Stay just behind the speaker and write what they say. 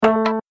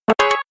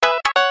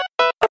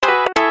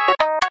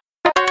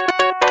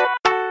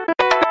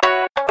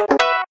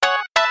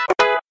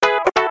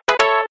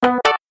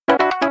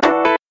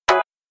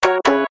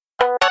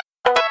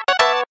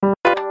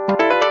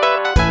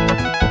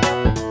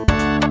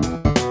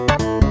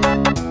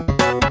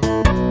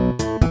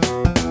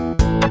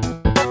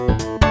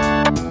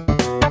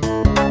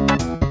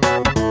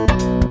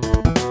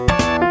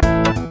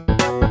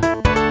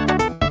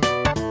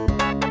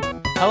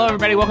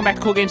welcome back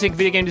to Cool Games Inc.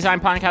 Video Game Design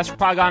Podcast for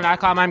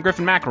Polygon.com. I'm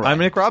Griffin McElroy. I'm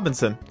Nick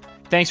Robinson.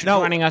 Thanks for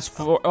joining us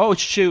for... Oh,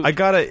 shoot. I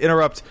gotta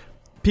interrupt.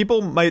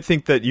 People might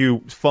think that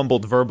you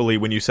fumbled verbally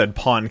when you said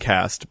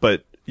Pawncast,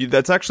 but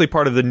that's actually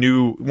part of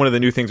one of the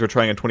new things we're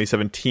trying in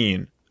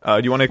 2017.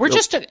 Do you want to... We're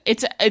just...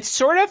 It's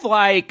sort of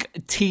like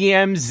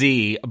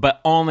TMZ, but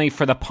only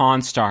for the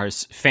Pawn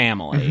Stars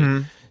family.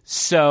 Mm-hmm.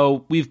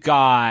 So we've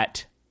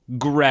got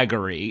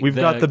Gregory. We've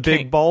got the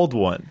big bald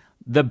one.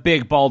 The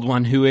big bald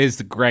one who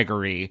is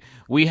Gregory.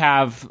 We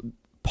have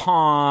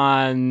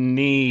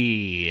Pawnee,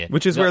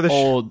 which is where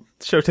the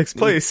show takes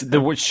place.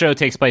 The show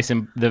takes place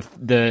in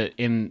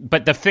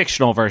but the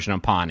fictional version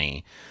of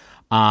Pawnee.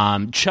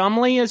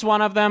 Chumley is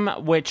one of them,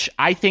 which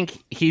I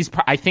think he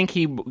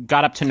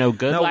got up to no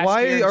good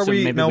last year.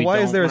 Why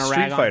is there a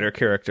Street Fighter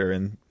character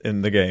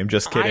in the game?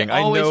 Just kidding.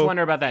 I always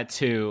wonder about that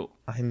too.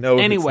 I know.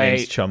 Anyway, his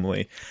name's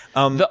Chumley.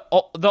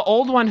 The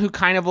old one who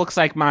kind of looks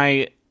like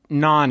my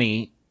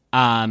Nani.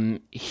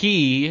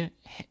 He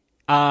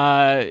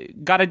got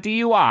a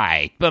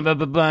DUI.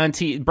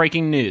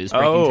 Breaking news.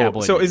 Breaking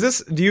tabloid so news. Is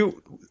this?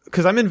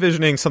 Because I'm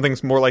envisioning something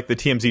more like the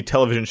TMZ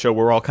television show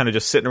where we're all kind of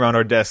just sitting around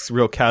our desks,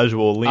 real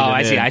casual, leaning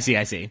in. I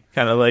see.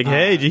 Kind of like,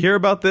 hey, did you hear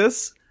about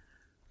this?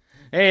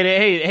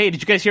 Hey,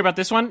 did you guys hear about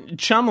this one?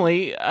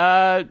 Chumley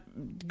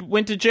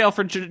went to jail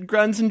for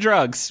guns and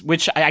drugs,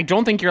 which I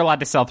don't think you're allowed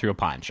to sell through a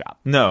pawn shop.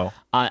 No.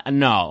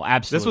 No,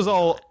 absolutely. This was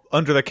all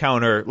under the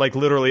counter, like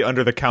literally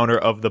under the counter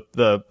of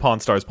the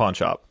Pawn Stars pawn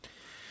shop.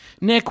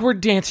 Nick, we're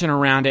dancing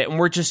around it, and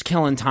we're just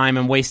killing time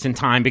and wasting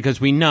time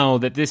because we know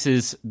that this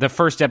is the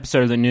first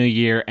episode of the new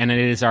year, and it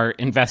is our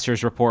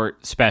Investors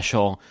Report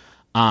special.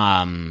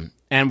 And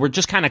we're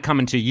just kind of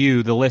coming to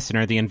you, the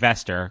listener, the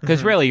investor,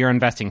 because really you're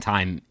investing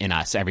time in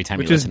us every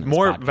time you listen to this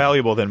podcast. Which is more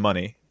valuable than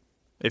money,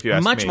 if you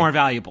ask me. Much more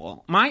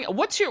valuable.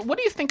 What do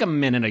you think a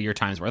minute of your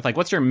time's worth? Like,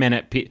 what's your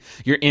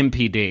your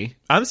MPD?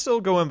 I'm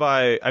still going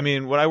by,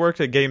 when I worked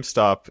at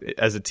GameStop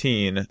as a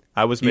teen,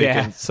 I was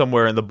making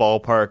somewhere in the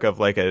ballpark of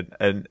like an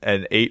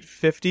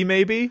 $8.50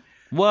 maybe.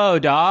 Whoa,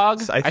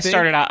 dog! I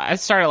started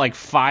like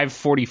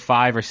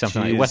 $5.45 or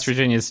something. Like West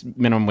Virginia's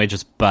minimum wage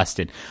was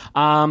busted.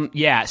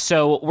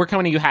 So we're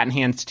coming to you hat in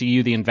hands to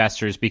you, the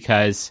investors,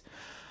 because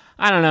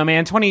I don't know,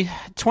 man.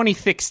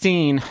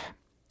 2016.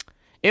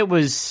 It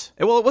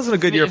wasn't a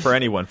good year for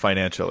anyone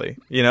financially,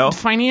 you know?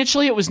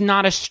 Financially, it was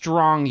not a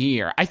strong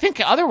year. I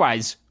think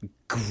otherwise,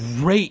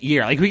 great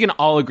year. Like, we can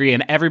all agree,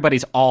 and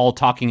everybody's all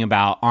talking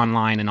about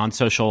online and on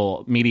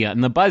social media,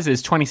 and the buzz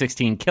is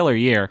 2016 killer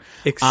year.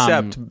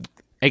 Except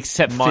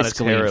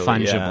fiscally and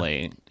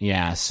fungibly.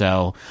 Yeah,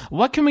 so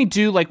what can we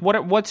do? Like,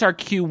 what's our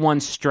Q1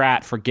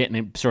 strat for getting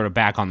it sort of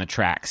back on the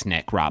tracks,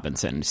 Nick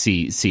Robinson,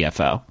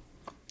 CFO?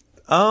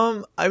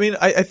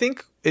 I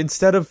think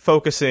instead of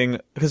focusing,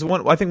 because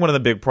I think one of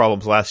the big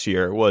problems last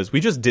year was we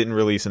just didn't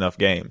release enough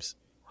games.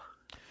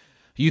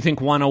 You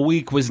think one a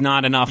week was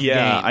not enough games?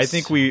 Yeah, I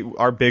think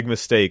our big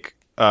mistake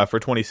for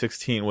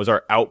 2016 was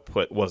our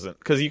output wasn't,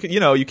 because you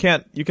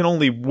can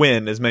only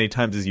win as many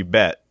times as you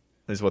bet,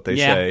 is what they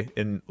say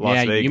in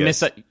Las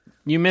Vegas.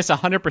 You miss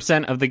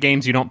 100% of the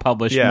games you don't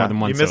publish more than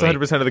once. You miss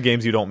 100% of the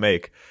games you don't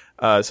make.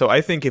 So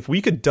I think if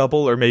we could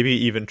double or maybe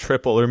even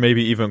triple or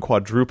maybe even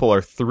quadruple our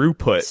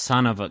throughput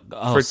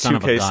for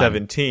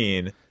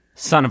 2K17.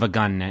 Son of a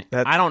gun, Nick.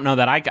 I don't know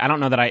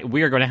that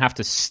we are going to have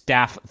to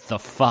staff the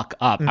fuck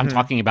up. Mm-hmm. I'm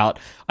talking about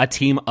a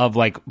team of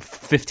like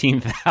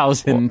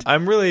 15,000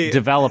 I'm really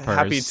developers.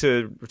 Happy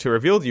to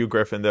reveal to you,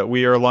 Griffin, that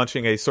we are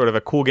launching a sort of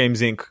a Cool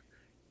Games Inc.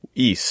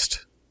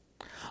 East.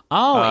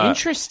 Oh,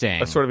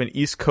 interesting. A sort of an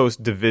East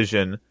Coast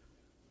division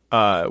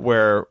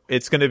where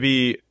it's going to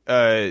be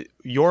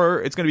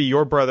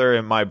your brother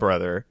and my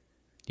brother.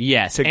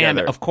 Yes, together.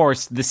 And of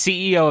course, the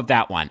CEO of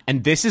that one.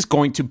 And this is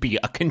going to be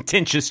a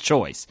contentious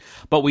choice.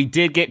 But we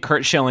did get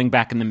Curt Schilling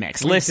back in the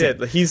mix.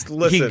 Listen. He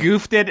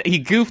goofed it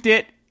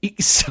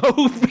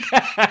so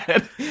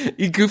bad.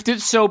 He goofed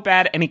it so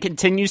bad, and he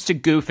continues to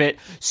goof it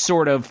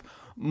sort of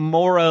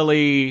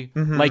morally,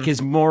 like his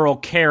moral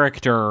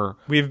character.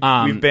 We've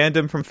banned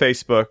him from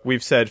Facebook.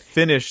 We've said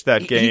finish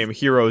that game,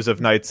 Heroes of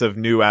Knights of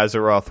New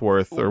Azeroth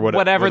or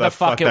whatever the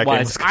fuck it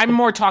was. I'm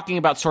more talking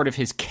about sort of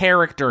his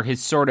character,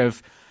 his sort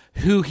of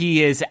who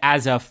he is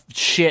as a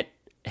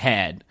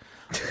shithead.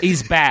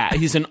 He's bad.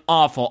 He's an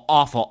awful,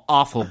 awful,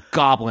 awful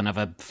goblin of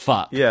a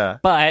fuck. Yeah.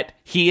 But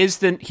he's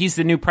the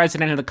new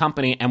president of the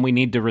company, and we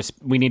need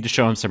to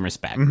show him some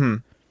respect. Mm-hmm.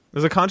 It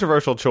was a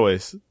controversial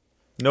choice.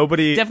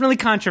 Definitely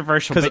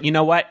controversial, but you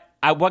know what?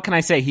 What can I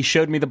say? He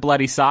showed me the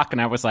bloody sock,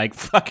 and I was like,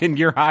 fucking,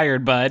 you're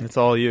hired, bud. It's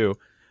all you.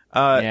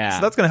 So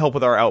that's going to help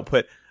with our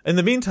output. In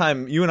the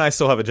meantime, you and I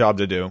still have a job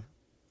to do.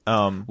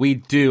 We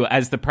do,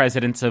 as the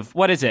presidents of,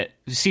 what is it?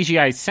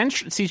 CGI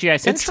Central?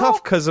 It's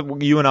tough because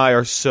you and I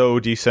are so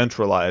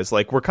decentralized.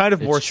 Like, we're kind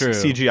of more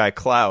CGI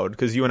cloud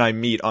because you and I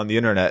meet on the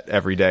internet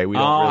every day. We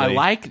don't really, I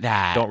like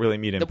that. Don't really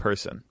meet in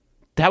person.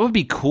 That would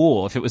be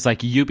cool if it was like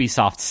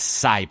Ubisoft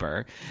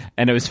Cyber,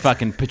 and it was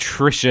fucking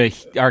Patricia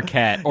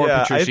Arquette or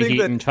Patricia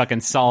Heaton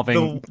fucking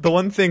solving. The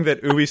one thing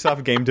that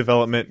Ubisoft game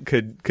development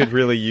could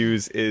really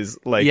use is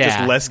like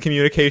just less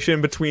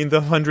communication between the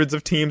hundreds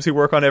of teams who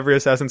work on every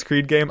Assassin's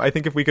Creed game. I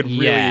think if we could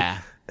really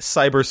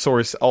cyber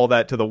source all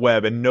that to the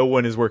web and no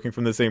one is working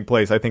from the same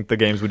place, I think the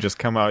games would just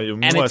come out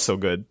so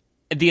good.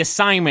 The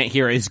assignment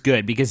here is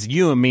good because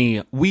you and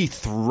me, we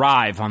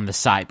thrive on the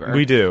cyber.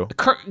 We do.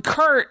 Kurt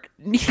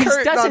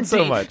doesn't not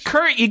so much.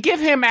 Kurt, you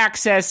give him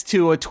access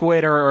to a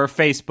Twitter or a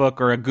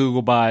Facebook or a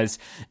Google Buzz,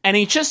 and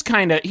he just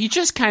kind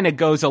of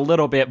goes a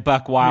little bit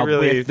buck wild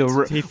with the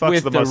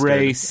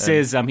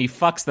racism. He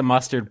fucks the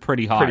mustard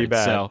pretty hard. Pretty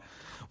bad. So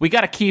we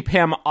got to keep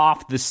him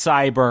off the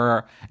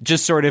cyber.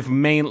 He's sort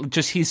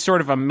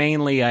of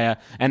mainly an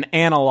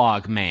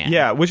analog man.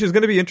 Yeah, which is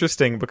going to be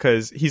interesting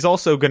because he's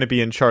also going to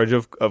be in charge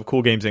of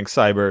Cool Games Inc.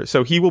 Cyber.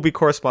 So he will be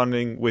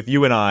corresponding with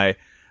you and I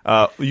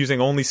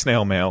using only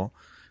snail mail.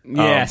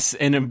 Yes,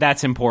 and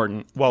that's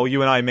important. While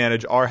you and I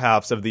manage our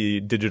halves of the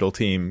digital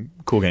team,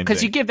 Cool Games Inc.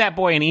 Because you give that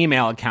boy an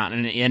email account,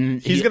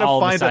 and he's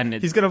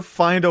gonna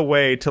find a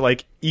way to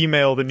like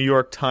email the New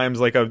York Times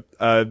like a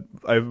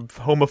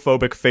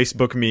homophobic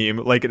Facebook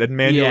meme, like and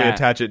manually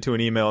attach it to an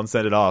email and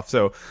send it off.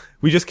 So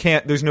we just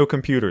can't. There's no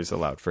computers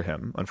allowed for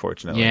him,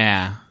 unfortunately.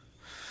 Yeah.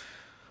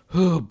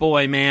 Oh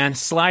boy, man,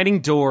 sliding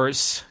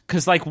doors.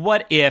 Because like,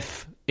 what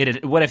if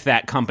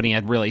that company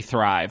had really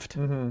thrived?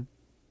 Mm-hmm.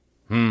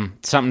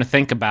 Something to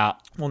think about.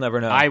 We'll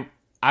never know.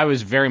 I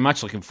was very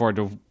much looking forward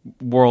to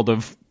World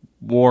of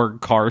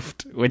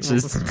Warcraft, which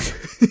is...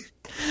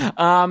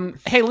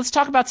 hey, let's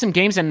talk about some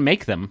games and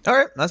make them. All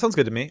right, that sounds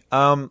good to me.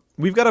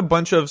 We've got a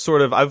bunch of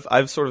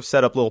I've sort of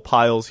set up little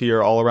piles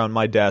here all around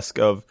my desk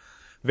of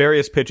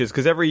various pitches,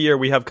 because every year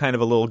we have kind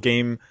of a little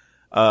game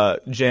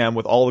jam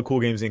with all the Cool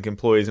Games Inc.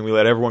 employees, and we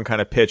let everyone kind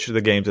of pitch the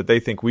games that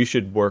they think we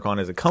should work on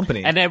as a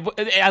company. And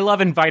I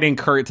love inviting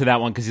Kurt to that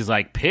one because he's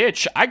like,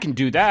 pitch? I can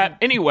do that.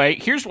 Anyway,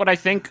 here's what I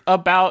think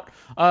about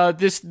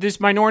this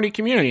minority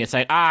community. It's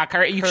like,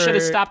 Kurt, you should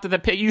have stopped at the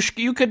pitch.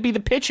 You could be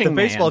the pitching man.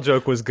 The baseball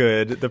joke was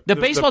good. The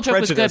baseball joke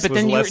was good, but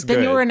then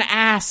you were an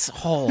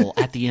asshole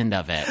at the end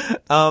of it.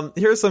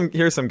 Here's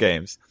some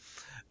games.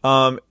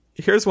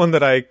 Here's one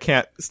that I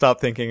can't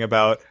stop thinking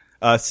about.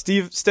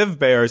 Steve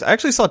Bears. I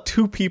actually saw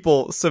two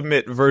people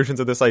submit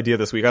versions of this idea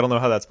this week. I don't know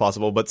how that's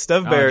possible, but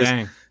Steve Bears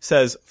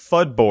says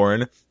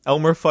Fudborn.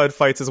 Elmer Fudd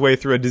fights his way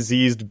through a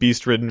diseased,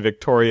 beast-ridden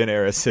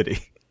Victorian-era city.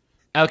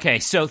 Okay,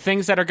 so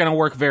things that are going to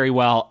work very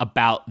well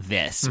about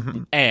this.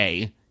 Mm-hmm.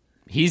 A,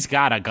 he's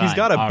got a gun. He's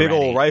got a big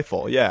old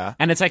rifle, yeah.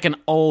 And it's like an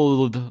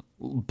old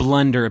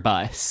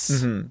blunderbuss.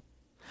 Mm-hmm.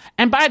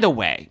 And by the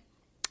way,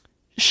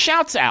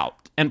 shouts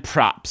out and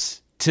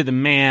props to the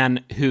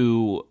man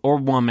or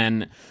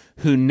woman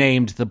who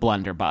named the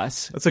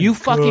blunderbuss. That's a you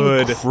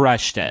fucking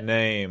crushed it.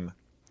 Name.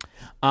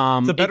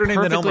 It's a better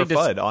name than Elmer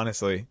Fudd,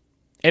 honestly.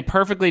 It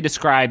perfectly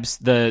describes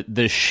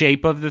the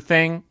shape of the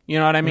thing. You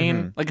know what I mean?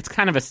 Mm-hmm. Like it's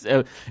kind of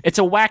it's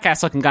a whack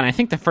ass looking gun. I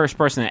think the first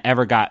person that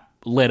ever got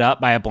lit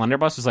up by a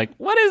blunderbuss was like,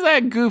 "What is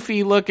that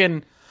goofy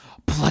looking?"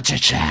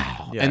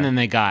 Yeah. And then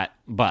they got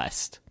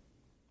bust.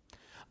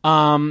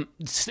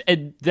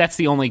 That's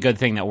the only good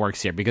thing that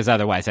works here, because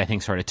otherwise I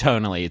think sort of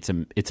tonally it's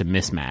a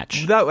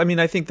mismatch.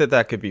 I think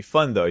that could be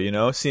fun though, you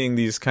know, seeing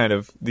this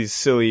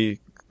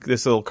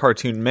little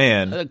cartoon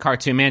man. A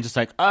cartoon man just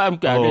like, I'm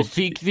gonna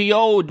seek the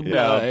old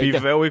blood. Yeah, be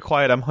very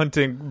quiet, I'm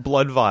hunting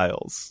blood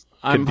vials.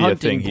 I'm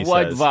hunting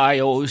blood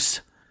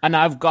vials, and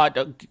I've got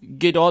to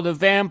get all the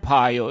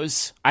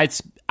vampires.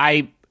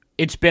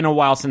 It's been a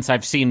while since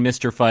I've seen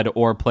Mr. Fudd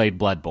or played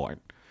Bloodborne.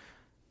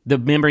 The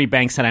memory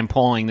banks that I'm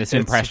pulling this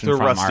impression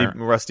from are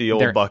rusty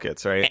old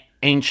buckets, right?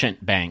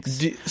 Ancient banks.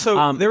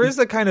 There is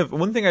a kind of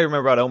one thing I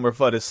remember about Elmer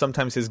Fudd is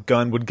sometimes his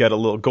gun would go a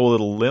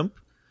little limp,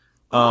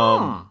 get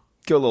a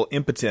little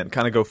impotent,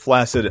 kind of go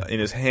flaccid in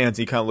his hands.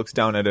 He kind of looks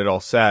down at it all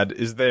sad.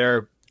 Is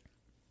there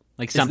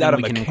like something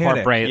we can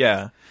incorporate?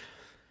 Yeah.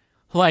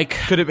 Like,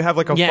 could it have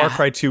like a Far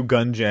Cry 2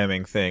 gun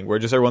jamming thing where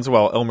just every once in a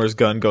while Elmer's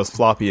gun goes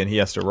floppy and he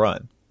has to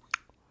run?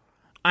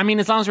 I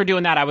mean, as long as we're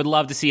doing that, I would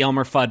love to see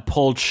Elmer Fudd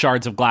pull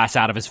shards of glass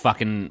out of his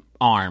fucking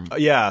arm.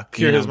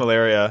 Cure his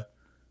malaria.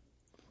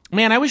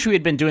 Man, I wish we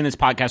had been doing this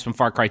podcast when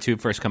Far Cry 2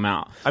 first came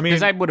out. I mean,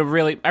 because I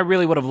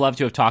really would have loved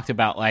to have talked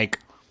about like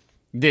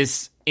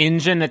this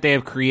engine that they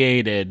have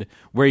created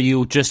where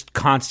you just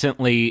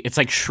constantly, it's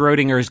like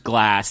Schrodinger's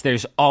glass.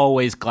 There's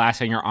always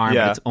glass on your arm,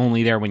 but it's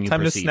only there when you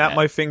Time to snap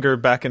my finger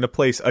back into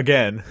place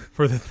again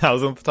for the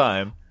 1,000th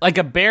time. Like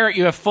a bear,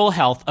 you have full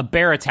health, a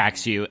bear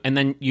attacks you, and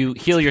then you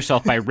heal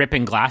yourself by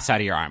ripping glass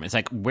out of your arm. It's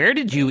like, where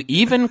did you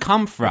even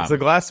come from? It's a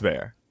glass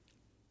bear.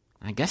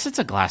 I guess it's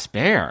a glass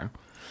bear.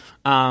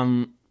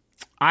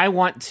 I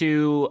want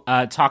to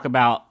talk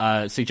about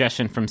a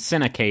suggestion from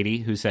Cinna-Katie,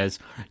 who says,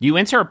 you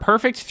enter a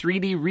perfect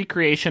 3D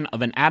recreation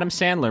of an Adam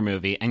Sandler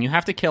movie, and you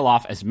have to kill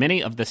off as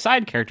many of the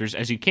side characters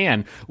as you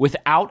can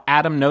without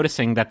Adam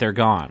noticing that they're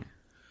gone.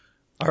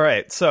 All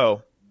right,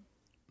 so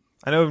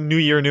I know new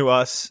year, new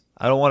us.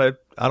 I don't want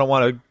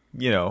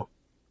to,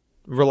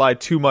 rely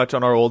too much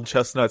on our old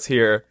chestnuts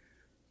here.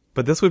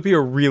 but this would be a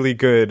really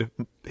good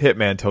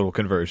Hitman total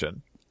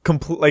conversion.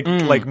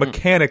 Like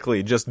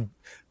mechanically, just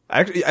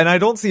actually, and I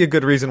don't see a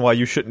good reason why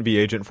you shouldn't be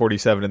Agent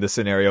 47 in this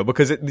scenario,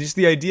 because just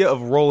the idea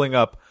of rolling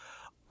up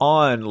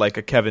on like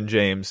a Kevin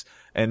James,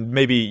 and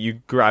maybe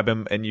you grab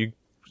him and you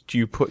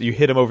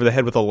hit him over the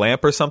head with a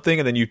lamp or something,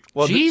 and then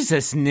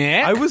Jesus,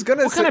 Nick. I was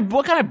gonna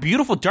what kind of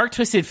beautiful dark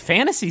twisted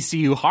fantasies do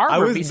you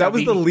harbor? That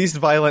was the least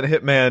violent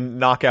Hitman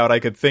knockout I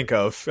could think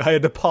of. I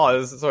had to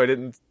pause so I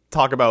didn't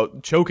talk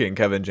about choking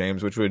Kevin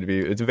James, which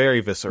it's very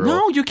visceral.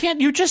 No, you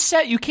can't. You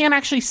can't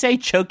actually say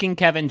choking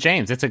Kevin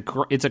James. It's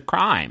a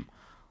crime.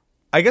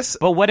 I guess.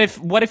 But what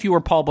if you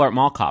were Paul Blart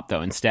Mall Cop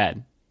though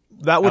instead?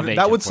 That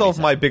would solve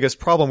my biggest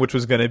problem, which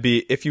was going to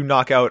be if you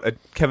knock out a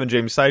Kevin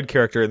James side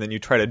character and then you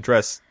try to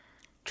dress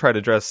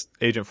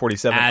Agent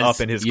 47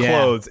 up in his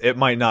clothes. It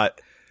might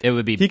not. It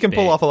would be. He can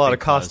pull off a lot of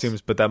clothes.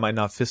 costumes, but that might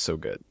not fit so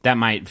good. That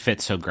might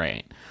fit so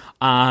great.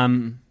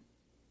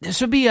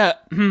 This would be a.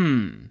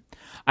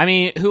 I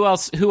mean, who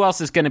else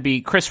is going to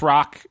be? Chris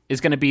Rock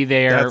is going to be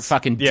there.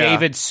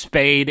 David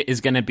Spade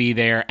is going to be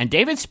there. And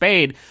David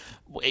Spade,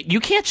 you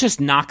can't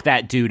just knock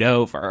that dude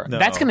over. No.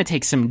 That's going to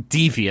take some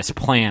devious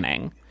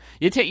planning.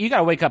 You got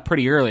to wake up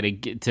pretty early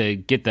to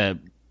get the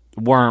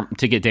worm,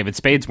 to get David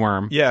Spade's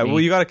worm. Yeah, well,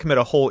 you got to commit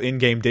a whole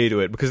in-game day to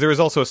it, because there is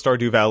also a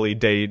Stardew Valley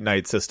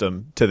day-night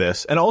system to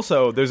this. And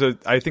also,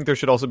 I think there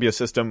should also be a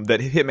system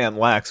that Hitman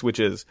lacks, which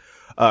is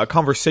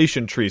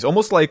conversation trees.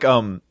 Almost like,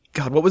 God,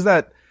 what was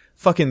that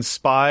fucking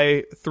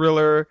spy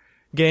thriller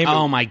game?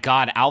 Oh my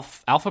God,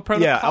 Alpha Protocol?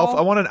 Yeah,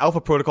 I want an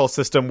Alpha Protocol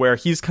system where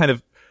he's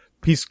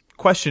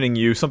questioning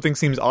you, something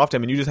seems off to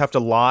him, and you just have to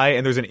lie,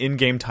 and there's an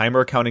in-game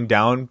timer counting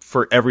down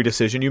for every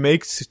decision you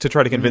make to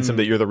try to convince him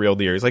that you're the real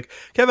deal. He's like,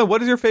 Kevin,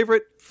 what is your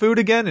favorite food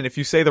again? And if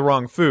you say the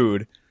wrong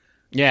food...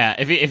 Yeah,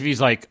 if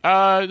he's like,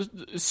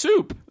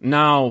 soup.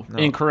 No,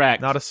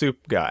 incorrect. Not a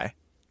soup guy.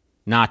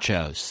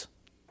 Nachos.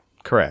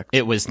 Correct.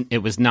 It was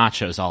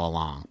nachos all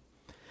along.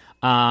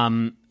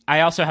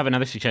 I also have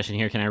another suggestion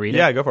here. Can I read it?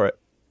 Yeah, go for it.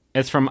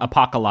 It's from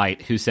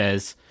Apocalyte, who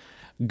says,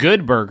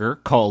 Good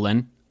Burger,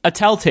 a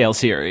Telltale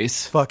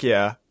series. Fuck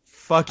yeah.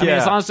 I mean,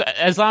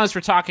 as long as we're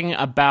talking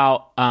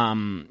about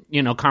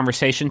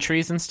conversation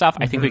trees and stuff,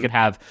 I think we could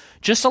have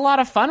just a lot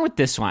of fun with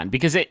this one,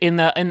 because in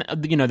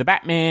the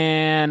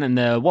Batman and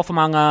the Wolf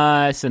Among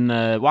Us and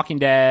the Walking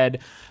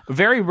Dead,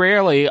 very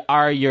rarely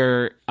are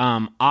your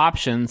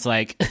options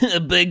like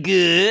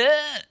 "good,"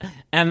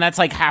 and that's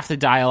like half the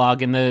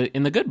dialogue in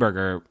the Good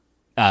Burger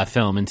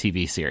film and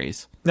TV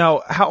series.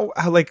 Now, how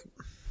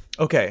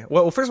okay,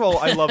 well, first of all,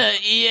 I love...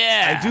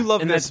 yeah. I do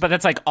love this. But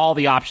that's like all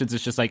the options.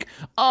 It's just like,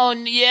 oh,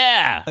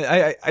 yeah.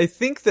 I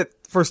think that,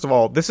 first of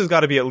all, this has got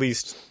to be at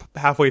least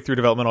halfway through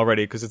development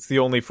already, because it's the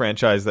only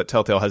franchise that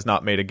Telltale has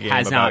not made a game about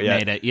yet. Has not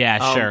made it,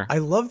 yeah, sure. I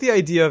love the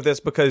idea of this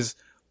because...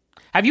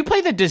 Have you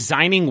played the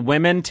Designing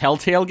Women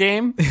Telltale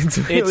game? It's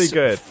really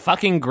good.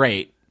 Fucking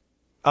great.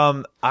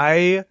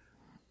 I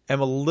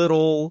am a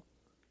little...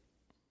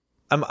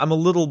 I'm a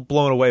little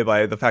blown away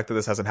by the fact that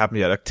this hasn't happened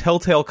yet. A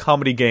Telltale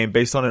comedy game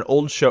based on an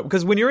old show.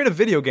 Because when you're in a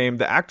video game,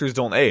 the actors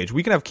don't age.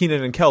 We can have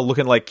Kenan and Kel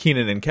looking like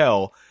Kenan and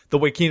Kel, the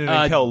way Kenan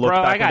and Kel looked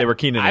back when they were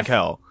Kenan and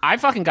Kel. I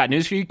fucking got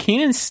news for you.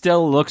 Kenan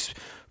still looks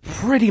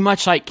pretty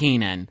much like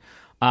Kenan.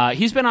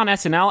 He's been on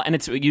SNL,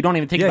 and you don't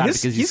even think about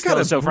it because he's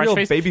got still a so real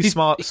fresh-faced. baby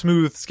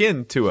smooth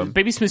skin to him.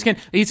 Baby smooth skin.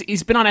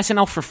 He's been on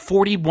SNL for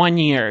 41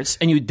 years,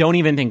 and you don't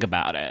even think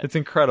about it. It's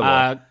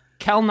incredible.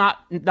 Kel not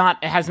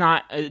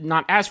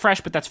as fresh,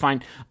 but that's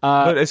fine.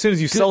 But as soon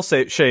as you cell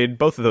shade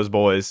both of those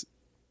boys,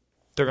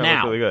 they're going to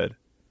look really good.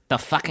 The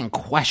fucking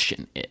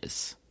question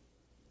is,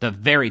 the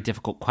very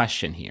difficult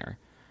question here: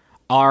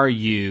 are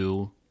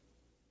you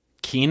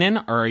Kenan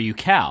or are you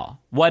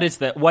Kel? What is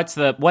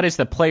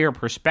the player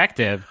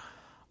perspective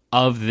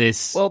of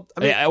this? Well, I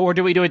mean, or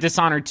do we do a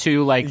Dishonored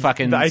 2 like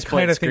fucking? I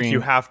kind of think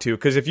you have to,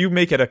 because if you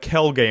make it a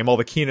Kel game, all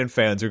the Kenan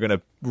fans are going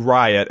to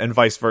riot, and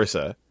vice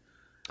versa.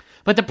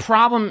 But the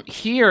problem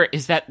here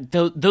is that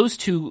those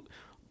two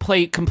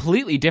play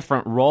completely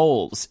different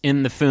roles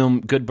in the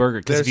film Good Burger.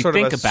 Because if you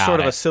think about it,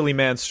 sort of a silly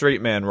man,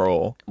 straight man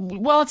role.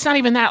 Well, it's not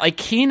even that. Like,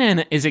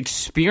 Kenan is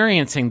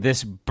experiencing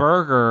this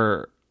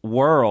burger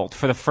world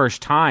for the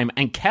first time,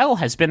 and Kel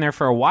has been there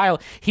for a while.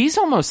 He's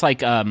almost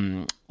like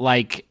a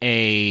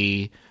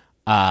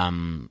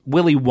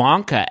Willy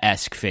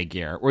Wonka-esque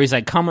figure, where he's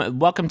like,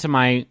 welcome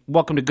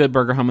to Good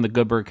Burger, home of the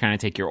Good Burger, kind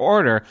of take your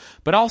order.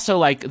 But also,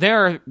 like,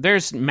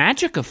 there's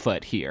magic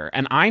afoot here,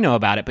 and I know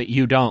about it, but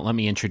you don't. Let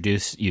me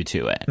introduce you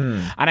to it.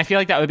 And I feel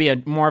like that would be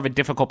more of a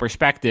difficult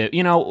perspective.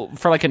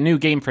 For like a new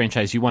game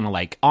franchise, you want to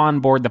like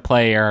onboard the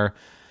player.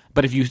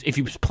 But if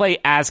you play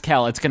as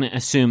Kel, it's going to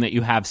assume that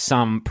you have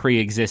some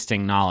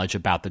pre-existing knowledge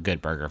about the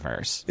Good Burger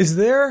verse. Is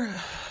there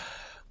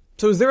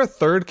a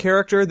third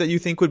character that you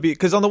think would be...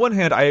 Because on the one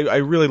hand, I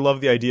really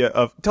love the idea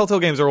of... Telltale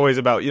games are always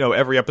about,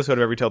 every episode of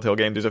every Telltale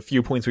game, there's a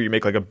few points where you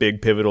make like a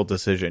big pivotal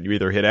decision. You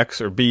either hit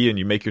X or B and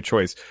you make your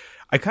choice.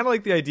 I kind of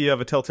like the idea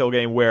of a Telltale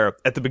game where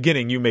at the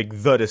beginning you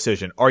make the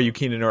decision. Are you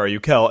Keenan or are you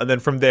Kel? And then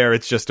from there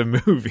it's just a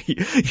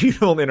movie. You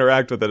don't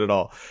interact with it at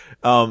all.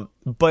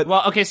 But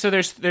well, okay,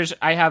 so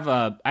I have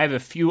a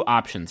few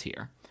options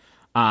here.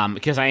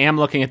 Because I am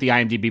looking at the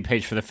IMDb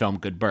page for the film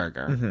Good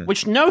Burger,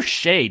 which, no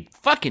shade,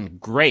 fucking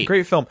great.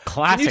 Great film.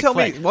 Classic. Can you tell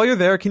me, while you're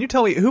there, can you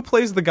tell me who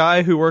plays the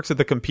guy who works at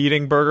the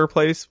competing burger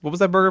place? What was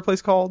that burger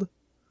place called?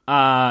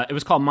 It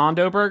was called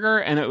Mondo Burger,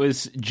 and it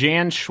was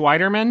Jan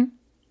Schweiderman.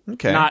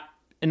 Okay.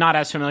 Not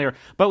as familiar,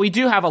 but we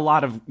do have a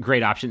lot of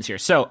great options here.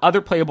 So,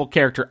 other playable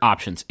character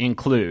options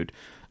include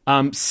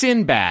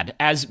Sinbad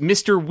as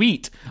Mr.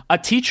 Wheat, a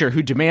teacher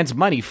who demands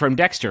money from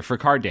Dexter for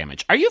car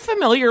damage. Are you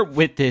familiar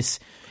with this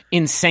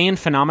insane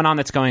phenomenon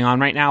that's going on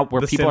right now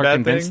where people Sinbad are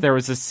convinced thing? there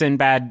was a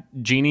Sinbad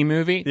genie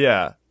movie?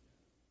 Yeah.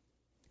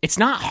 It's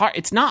not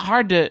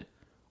hard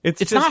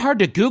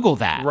to Google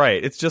that.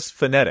 Right. It's just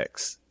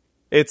phonetics.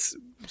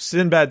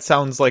 Sinbad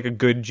sounds like a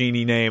good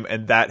genie name,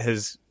 and that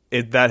has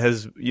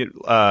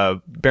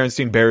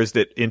Berenstain Bears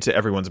it into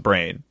everyone's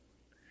brain.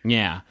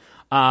 Yeah.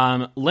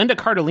 Linda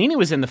Cardellini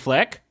was in the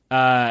flick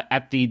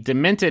at the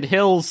Demented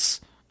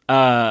Hills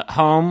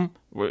home.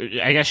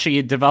 I guess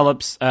she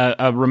develops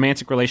a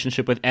romantic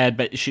relationship with Ed,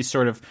 but she's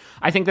sort of...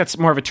 I think that's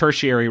more of a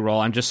tertiary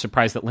role. I'm just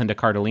surprised that Linda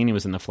Cardellini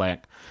was in the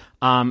flick.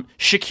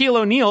 Shaquille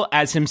O'Neal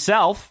as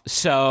himself,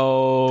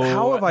 so...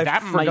 How have I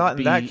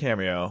forgotten that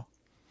cameo?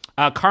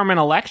 Carmen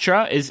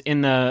Electra is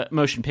in the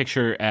motion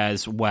picture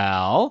as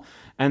well.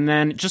 And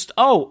then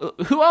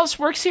who else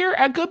works here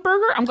at Good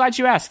Burger? I'm glad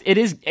you asked. It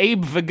is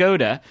Abe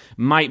Vigoda.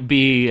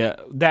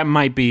 That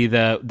might be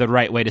the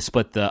right way to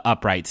split the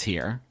uprights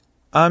here.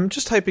 I'm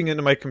just typing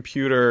into my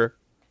computer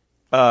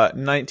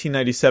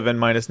 1997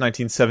 minus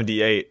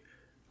 1978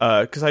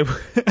 because I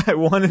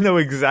want to know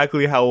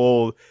exactly how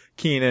old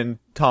Kenan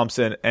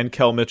Thompson and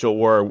Kel Mitchell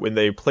were when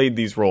they played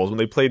these roles, when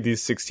they played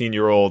these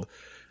 16-year-old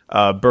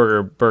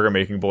burger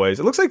making boys.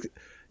 It looks like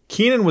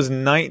Kenan was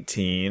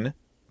 19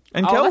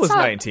 and Kel was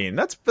 19.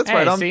 That's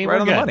right on the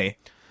money.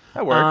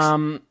 That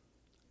works.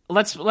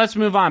 Let's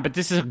move on, but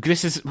this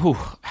is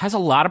has a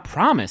lot of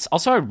promise.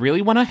 Also, I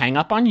really want to hang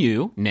up on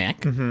you,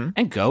 Nick,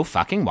 and go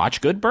fucking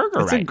watch Good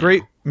Burger. It's a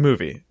great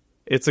movie.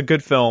 It's a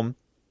good film.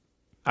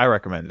 I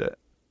recommend it.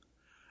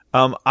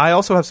 I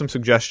also have some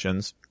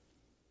suggestions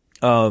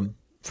for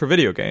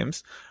video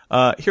games.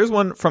 Here's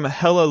one from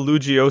Hella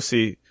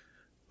Lugosi,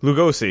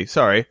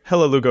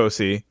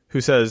 who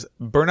says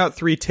Burnout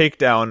 3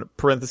 Takedown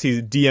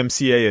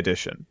 (DMCA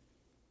edition).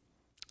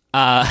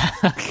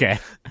 Okay.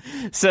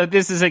 So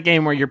this is a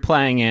game where you're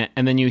playing it,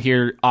 and then you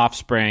hear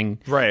Offspring.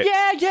 Right.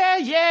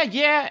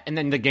 Yeah. And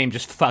then the game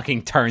just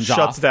fucking turns off.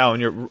 Shuts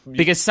down.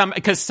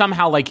 Because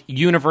somehow, like,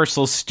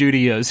 Universal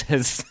Studios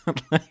has,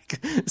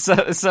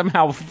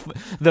 somehow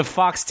the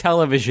Fox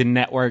Television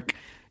Network,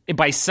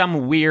 by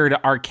some weird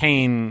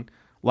arcane,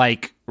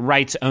 like,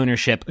 rights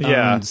ownership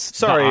owns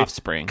the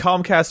Offspring.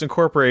 Comcast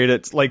Incorporated,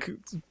 it's like,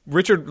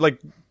 Richard, like...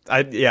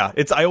 I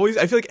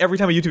feel like every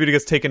time a YouTube video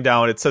gets taken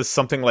down, it says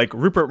something like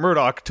Rupert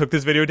Murdoch took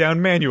this video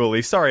down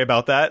manually. Sorry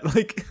about that.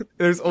 Like,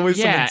 there's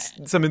always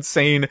some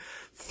insane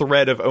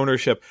thread of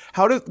ownership.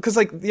 Because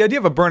like the idea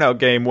of a Burnout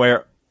game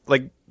where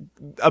like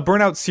a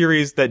Burnout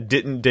series that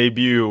didn't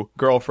debut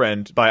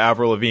Girlfriend by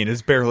Avril Lavigne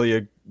is barely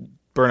a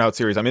Burnout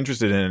series I'm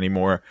interested in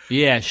anymore.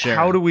 Yeah, sure.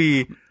 How do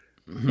we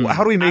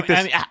make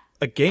this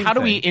a game? How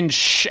do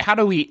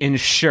we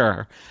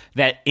ensure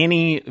that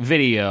any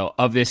video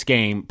of this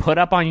game put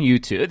up on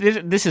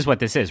YouTube? This is what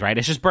this is, right?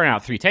 It's just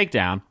Burnout 3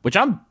 Takedown, which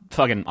I'll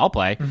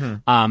play.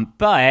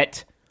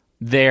 But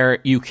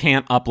you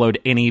can't upload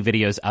any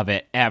videos of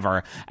it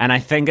ever, and I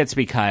think it's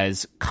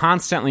because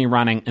constantly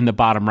running in the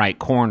bottom right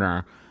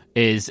corner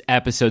is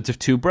episodes of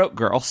Two Broke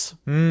Girls,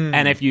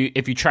 and if you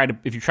try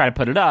to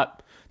put it up,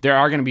 there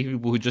are going to be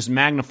people who just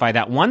magnify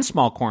that one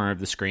small corner of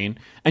the screen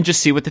and just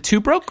see what the Two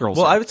Broke Girls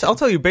are. Well, I'll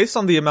tell you, based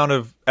on the amount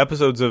of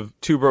episodes of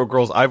Two Broke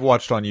Girls I've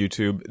watched on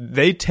YouTube,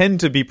 they tend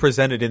to be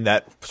presented in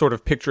that sort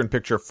of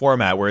picture-in-picture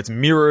format where it's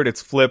mirrored,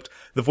 it's flipped,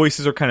 the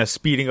voices are kind of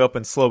speeding up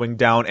and slowing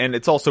down, and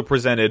it's also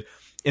presented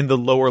in the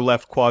lower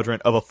left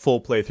quadrant of a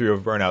full playthrough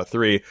of Burnout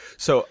 3.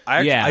 So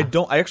I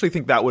actually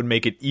think that would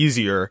make it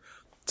easier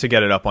to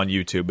get it up on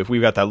YouTube if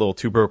we've got that little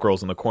Two Broke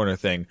Girls in the corner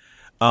thing.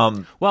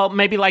 Well,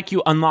 maybe like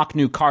you unlock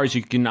new cars,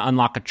 you can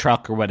unlock a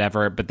truck or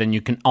whatever, but then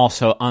you can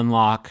also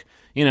unlock,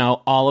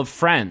 all of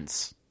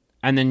Friends.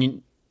 And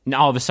then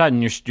all of a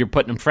sudden you're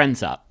putting them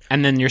Friends up.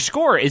 And then your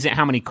score isn't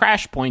how many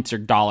crash points or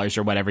dollars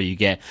or whatever you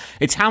get.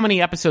 It's how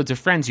many episodes of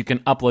Friends you can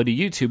upload to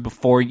YouTube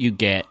before you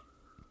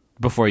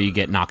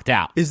get knocked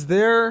out. Is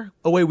there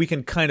a way we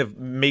can kind of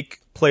make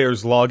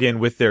players log in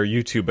with their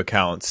YouTube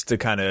accounts to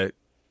kind of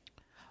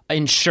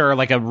ensure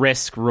like a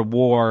risk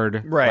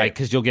reward, right?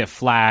 Because you'll get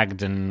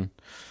flagged and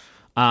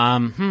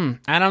I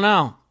don't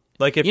know.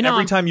 Like if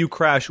every time you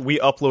crash, we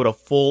upload a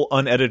full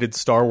unedited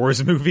Star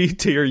Wars movie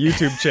to your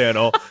YouTube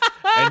channel,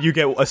 and you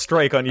get a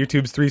strike on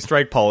YouTube's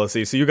 3-strike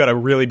policy. So you got to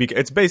really be.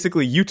 It's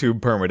basically YouTube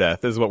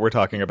permadeath, is what we're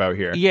talking about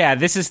here. Yeah,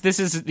 this is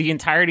the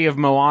entirety of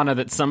Moana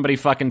that somebody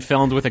fucking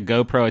filmed with a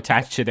GoPro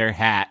attached to their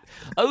hat.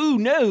 Oh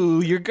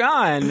no, you're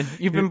gone.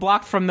 You've been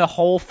blocked from the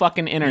whole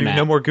fucking internet.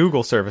 No more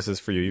Google services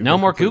for you. No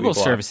more Google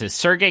services.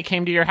 Sergey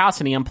came to your house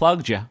and he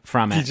unplugged you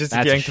from it. He just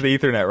yanked the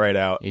Ethernet right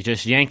out. He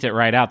just yanked it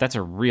right out. That's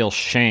a real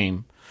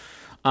shame.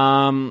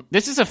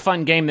 This is a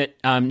fun game that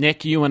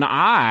Nick, you and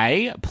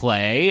I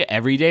play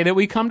every day that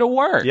we come to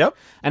work. Yep.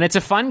 And it's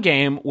a fun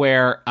game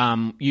where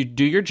you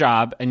do your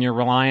job and you're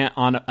reliant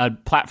on a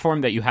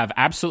platform that you have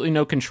absolutely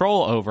no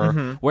control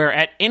over, where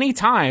at any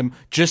time,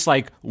 just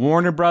like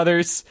Warner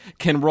Brothers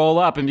can roll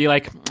up and be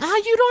like,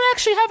 you don't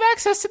actually have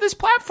access to this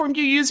platform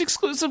you use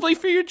exclusively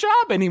for your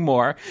job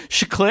anymore.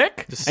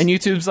 Click. And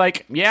YouTube's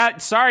like, yeah,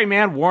 sorry,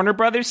 man. Warner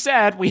Brothers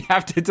said we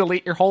have to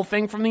delete your whole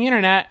thing from the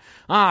internet.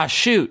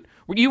 Shoot.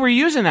 You were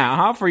using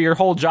that, for your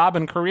whole job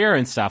and career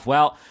and stuff.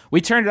 Well, we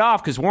turned it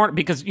off because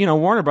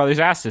Warner Brothers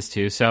asked us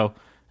to. So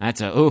that's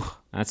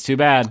too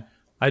bad.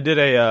 I did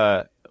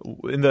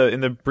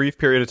in the brief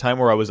period of time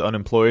where I was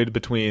unemployed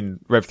between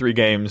Rev3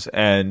 Games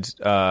and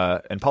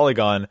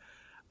Polygon,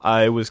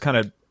 I was kind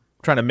of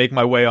trying to make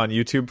my way on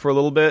YouTube for a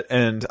little bit,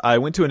 and I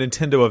went to a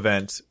Nintendo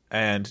event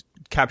and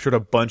captured a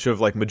bunch of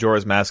like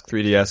Majora's Mask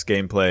 3DS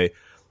gameplay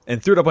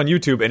and threw it up on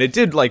YouTube, and it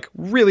did like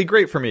really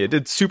great for me. It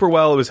did super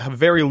well. It was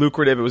very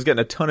lucrative. It was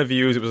getting a ton of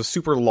views. It was a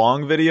super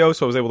long video,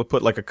 so I was able to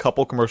put like a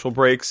couple commercial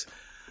breaks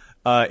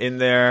in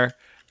there.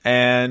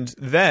 And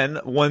then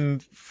one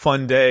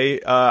fun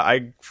day,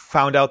 I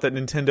found out that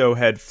Nintendo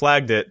had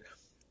flagged it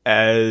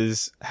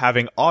as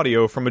having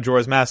audio from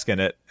Majora's Mask in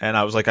it, and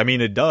I was like, I mean,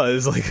 it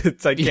does.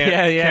 Like, I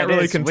can't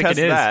really contest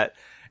that.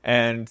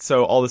 And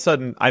so all of a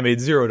sudden, I made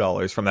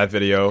 $0 from that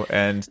video,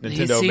 and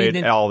Nintendo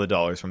made all the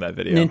dollars from that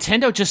video.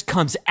 Nintendo just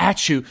comes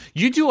at you.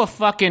 You do a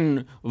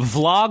fucking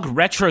vlog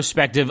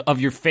retrospective of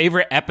your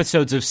favorite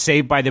episodes of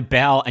Saved by the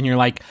Bell, and you're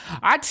like,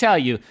 I tell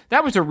you,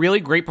 that was a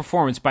really great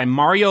performance by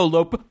Mario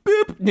Lopez.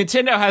 Boop!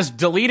 Nintendo has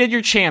deleted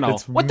your channel.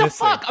 What the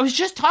fuck? I was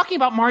just talking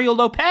about Mario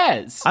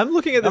Lopez. I'm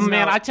looking at this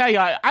man, I tell you,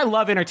 I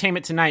love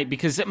Entertainment Tonight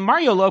because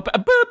Mario Lopez,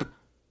 boop!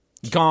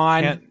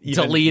 Gone,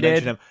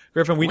 deleted.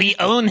 Griffin, we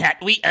own that.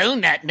 We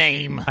own that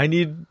name. I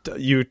need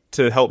you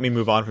to help me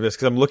move on from this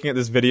because I'm looking at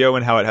this video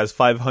and how it has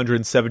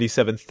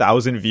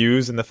 577,000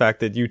 views, and the fact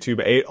that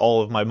YouTube ate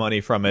all of my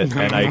money from it,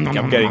 and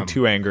I'm getting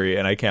too angry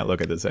and I can't look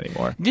at this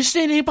anymore. Just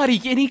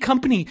any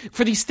company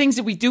for these things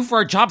that we do for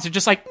our jobs are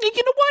just like, you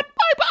know what?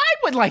 I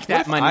would like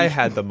that money. I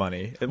had the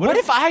money. What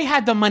if I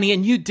had the money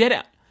and you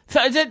didn't?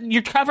 So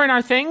you're covering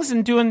our things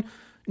and doing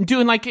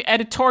like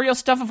editorial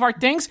stuff of our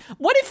things.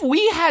 What if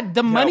we had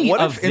the money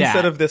of that?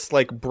 Instead of this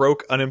like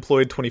broke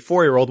unemployed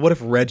 24-year-old, what if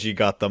Reggie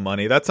got the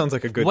money? That sounds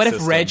like a good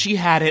system. If Reggie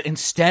had it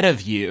instead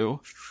of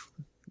you?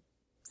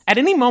 At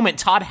any moment,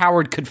 Todd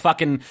Howard could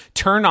fucking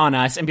turn on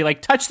us and be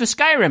like, touch the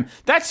Skyrim.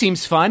 That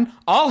seems fun.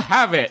 I'll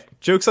have it.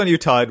 Joke's on you,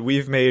 Todd.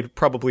 We've made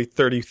probably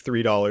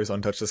 $33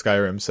 on Touch the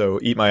Skyrim, so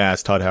eat my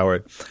ass, Todd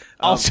Howard.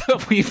 Also,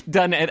 we've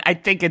done it. I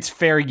think it's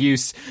fair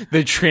use,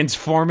 the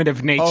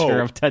transformative nature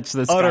of Touch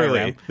the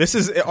Skyrim.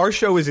 Utterly. Our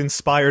show is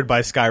inspired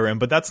by Skyrim,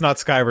 but that's not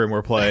Skyrim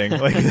we're playing.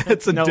 Like,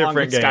 that's a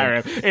different game.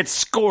 Skyrim.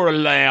 It's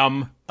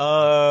Scorelam.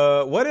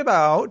 What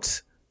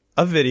about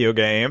a video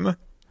game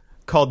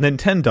called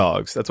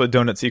Nintendogs? That's what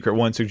Donut Secret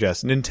 1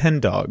 suggests.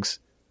 Nintendogs.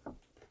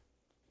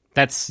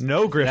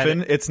 No,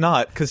 Griffin, it's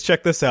not, because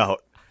check this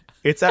out.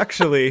 It's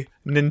actually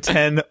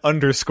Ninten_dogs.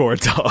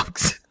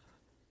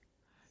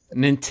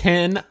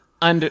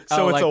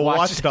 So it's a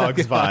Watch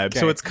Dogs vibe. Okay.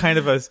 So it's kind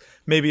of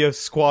maybe a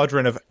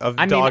squadron of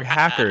dog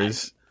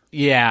hackers.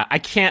 I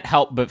can't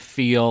help but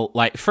feel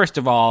like, first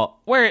of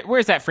all,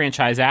 where's that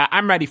franchise at?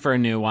 I'm ready for a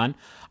new one.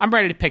 I'm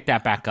ready to pick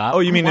that back up. Oh,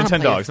 you mean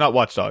Nintendogs, not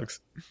Watch Dogs?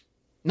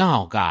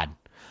 No, God.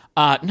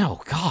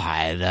 No,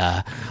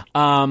 God.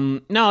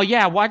 No,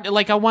 yeah. I want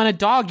a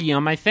doggy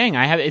on my thing.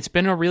 It's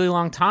been a really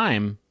long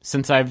time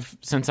since I want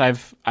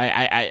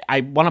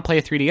to play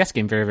a 3DS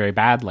game very, very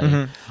badly.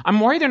 Mm-hmm.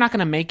 I'm worried they're not going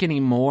to make any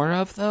more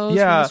of those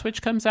when the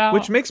Switch comes out.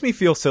 Which makes me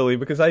feel silly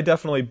because I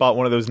definitely bought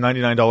one of those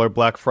 $99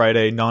 Black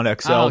Friday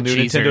non-XL new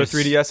Nintendo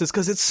 3DSs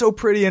because it's so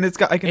pretty and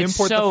I can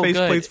import the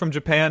faceplates from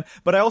Japan.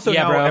 But I also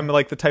am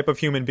like the type of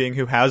human being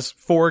who has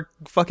 4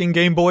 fucking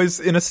Game Boys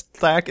in a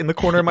stack in the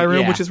corner of my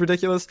room, which is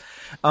ridiculous.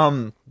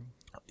 What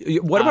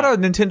about a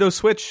Nintendo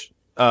Switch?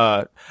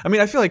 I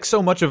mean, I feel like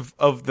so much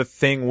of the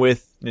thing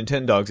with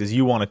Nintendogs is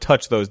you want to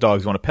touch those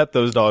dogs, you want to pet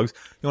those dogs,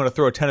 you want to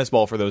throw a tennis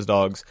ball for those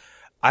dogs.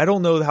 I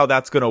don't know how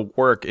that's going to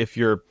work if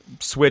your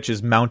Switch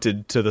is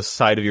mounted to the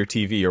side of your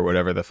TV or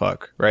whatever the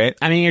fuck, right?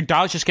 I mean, your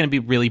dog's just going to be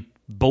really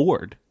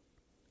bored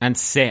and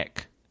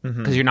sick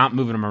because you're not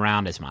moving them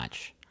around as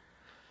much.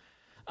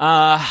 Boy,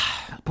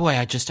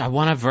 I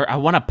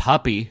want a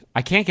puppy.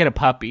 I can't get a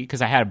puppy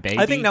because I had a baby.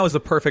 I think now is the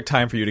perfect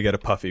time for you to get a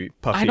puppy.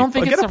 I don't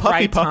think it's the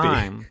right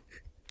time.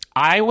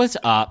 I was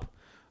up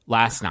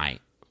last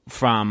night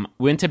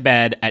went to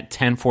bed at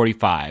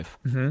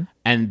 10:45,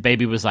 and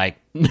baby was like,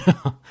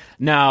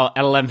 no,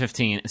 at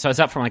 11:15. So I was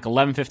up from like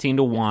 11:15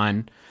 to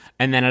 1,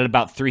 and then at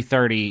about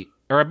 3:30,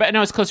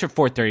 it's closer to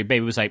 4:30.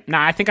 Baby was like,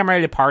 nah, I think I'm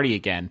ready to party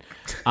again.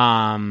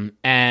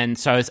 And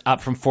so I was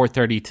up from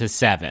 4:30 to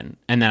 7,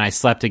 and then I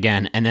slept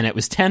again, and then it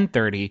was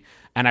 10:30,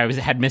 and I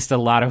had missed a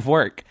lot of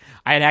work.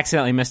 I had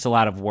accidentally missed a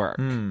lot of work,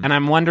 and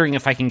I'm wondering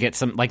if I can get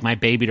my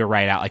baby to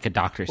write out like a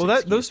doctor's. Well,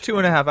 those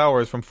 2.5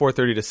 hours from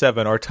 4:30 to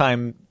 7 are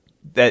time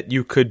that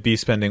you could be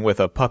spending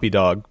with a puppy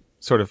dog,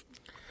 sort of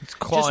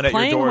clawing at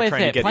your door,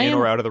 trying to get in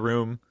or out of the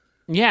room.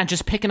 Yeah,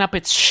 just picking up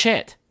its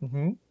shit.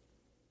 Mm-hmm.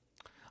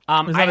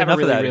 There's not enough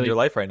of that in your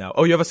life right now.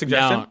 Oh, you have a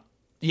suggestion? No.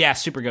 Yeah,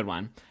 super good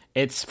one.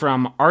 It's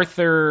from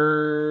Arthur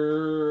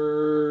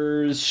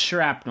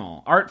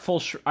Shrapnel. Artful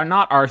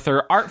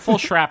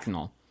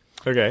Shrapnel.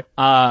 Okay.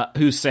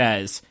 Who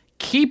says,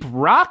 keep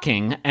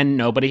rocking and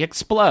nobody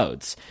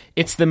explodes.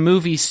 It's the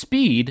movie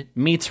Speed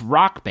meets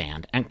Rock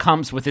Band and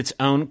comes with its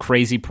own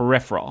crazy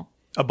peripheral.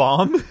 A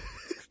bomb?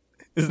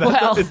 Is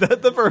that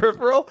the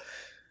peripheral?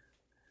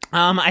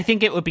 I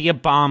think it would be a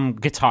bomb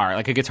guitar,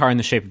 like a guitar in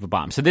the shape of a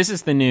bomb. So this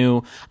is the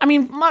new... I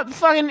mean,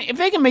 fucking, if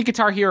they can make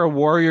Guitar Hero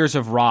Warriors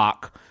of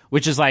Rock,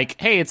 which is like,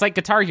 hey, it's like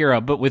Guitar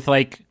Hero, but with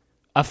like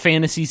a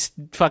fantasy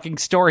fucking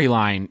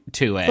storyline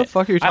to it. What the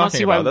fuck are you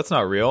talking about? That's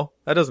not real.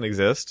 That doesn't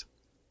exist.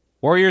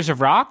 Warriors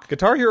of Rock?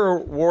 Guitar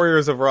Hero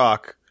Warriors of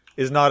Rock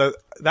is not a...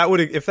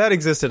 If that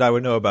existed, I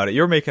would know about it.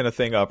 You're making a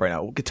thing up right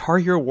now. Guitar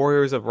Hero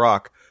Warriors of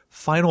Rock,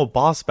 final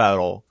boss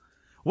battle.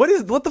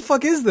 What the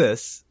fuck is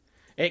this?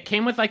 It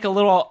came with a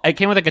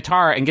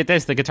guitar, and get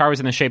this, the guitar was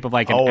in the shape of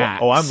like an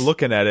axe. Oh, I'm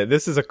looking at it.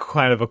 This is a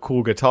kind of a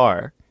cool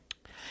guitar.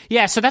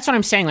 Yeah, so that's what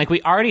I'm saying. Like,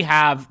 we already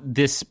have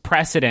this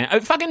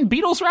precedent. Fucking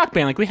Beatles Rock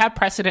Band. Like, we have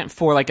precedent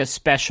for like a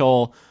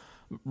special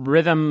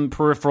rhythm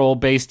peripheral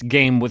based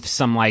game with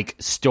some like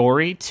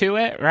story to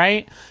it,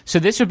 right? So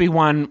this would be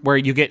one where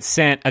you get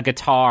sent a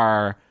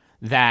guitar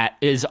that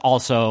is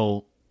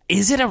also...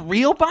 Is it a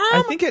real bomb?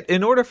 I think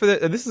in order for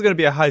this is going to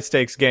be a high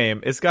stakes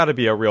game, it's got to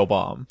be a real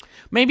bomb.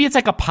 Maybe it's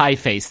like a pie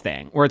face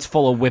thing where it's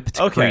full of whipped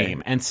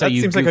cream, and so that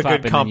seems like a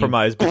good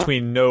compromise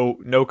between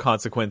no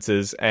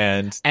consequences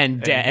and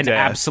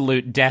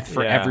absolute death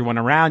for everyone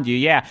around you.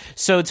 Yeah,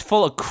 so it's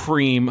full of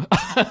cream,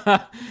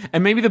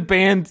 and maybe the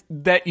band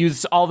that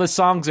uses all the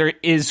songs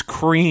is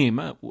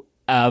Cream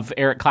of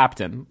Eric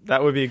Clapton.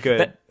 That would be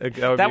good.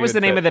 That was the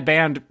name of the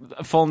band.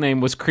 Full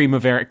name was Cream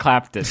of Eric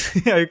Clapton.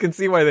 Yeah, you can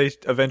see why they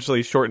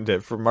eventually shortened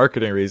it for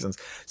marketing reasons.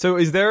 So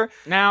is there...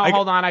 Now,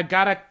 hold on. I've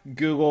got to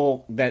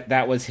Google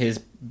that was his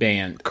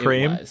band.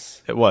 Cream?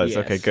 It was. Yes.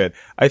 Okay, good.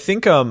 I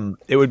think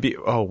it would be...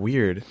 Oh,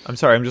 weird. I'm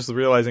sorry. I'm just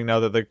realizing now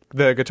that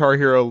the Guitar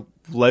Hero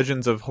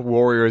Legends of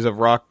Warriors of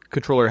Rock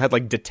controller had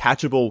like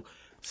detachable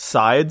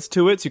sides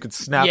to it, so you could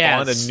snap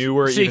on a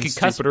newer, even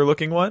stupider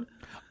looking one.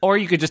 Or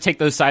you could just take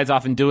those sides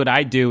off and do what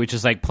I do, which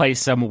is like play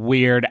some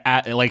weird,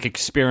 like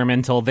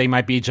experimental, They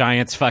Might Be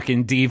Giants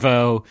fucking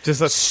Devo,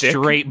 just a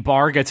straight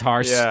bar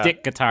guitar,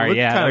 stick guitar.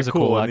 Yeah, that was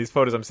cool in these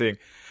photos I'm seeing.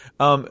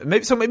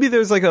 Maybe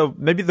there's like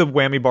maybe the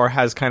whammy bar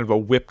has kind of a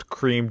whipped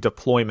cream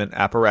deployment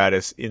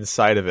apparatus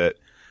inside of it.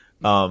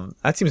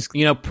 That seems...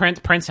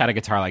 Prince had a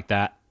guitar like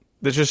that.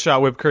 That just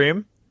shot whipped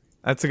cream?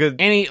 That's a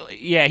good... And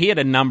he had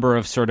a number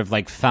of sort of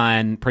like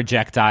fun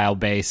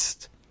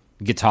projectile-based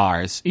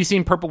guitars. You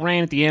seen Purple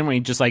Rain at the end when he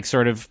just like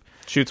sort of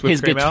shoots with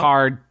his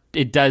guitar out?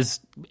 It does,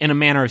 in a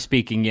manner of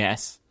speaking,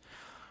 yes.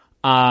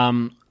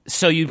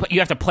 So you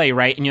have to play,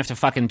 right? And you have to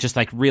fucking just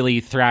like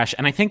really thrash,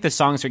 and I think the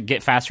songs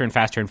get faster and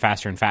faster and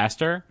faster and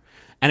faster,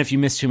 and if you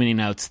miss too many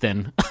notes,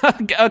 then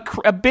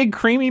a big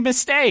creamy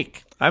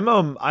mistake.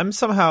 I'm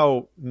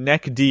somehow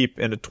neck deep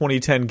in a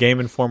 2010 Game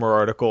Informer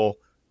article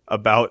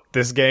about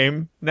this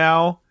game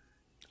now.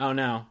 Oh,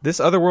 no. This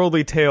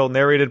otherworldly tale,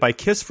 narrated by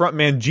KISS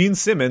frontman Gene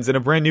Simmons in a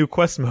brand new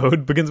quest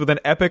mode, begins with an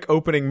epic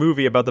opening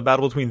movie about the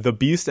battle between the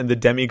Beast and the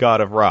demigod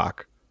of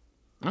rock.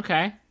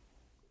 Okay.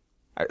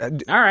 All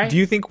right. Do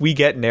you think we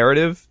get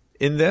narrative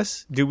in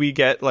this? Do we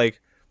get,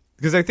 like...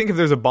 Because I think if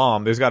there's a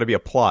bomb, there's got to be a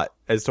plot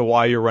as to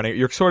why you're running.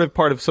 You're sort of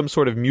part of some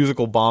sort of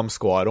musical bomb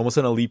squad, almost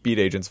an Elite Beat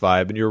Agents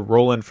vibe, and you're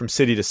rolling from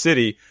city to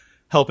city,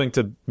 helping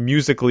to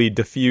musically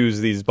defuse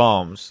these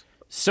bombs.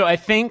 So I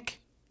think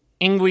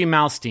Yngwie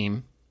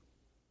Malmsteen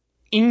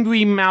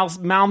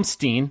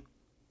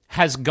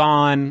has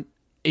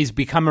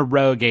become a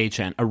rogue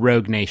agent, a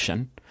rogue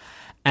nation,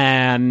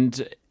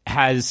 and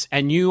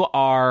you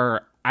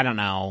are, I don't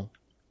know,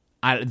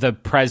 the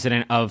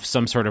president of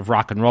some sort of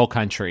rock and roll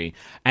country,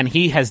 and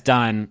he has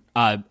done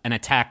an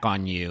attack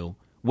on you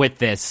with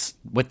this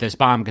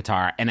bomb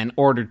guitar, and in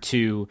order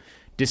to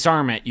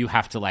disarm it, you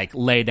have to like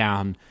lay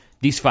down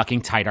these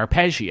fucking tight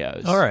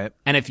arpeggios. All right,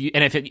 and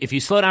if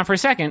you slow down for a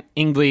second,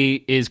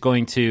 Yngwie is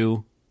going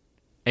to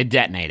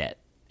detonate it.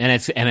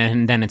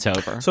 And then it's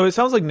over. So it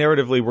sounds like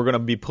narratively we're going to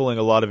be pulling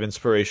a lot of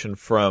inspiration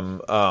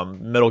from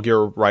Metal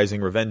Gear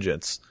Rising: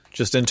 Revengeance,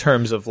 just in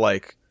terms of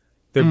like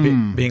there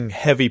being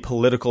heavy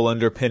political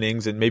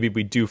underpinnings, and maybe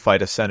we do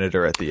fight a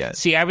senator at the end.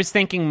 See, I was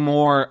thinking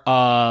more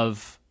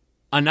of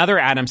another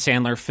Adam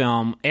Sandler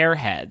film,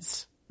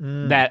 Airheads,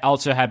 that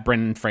also had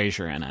Brendan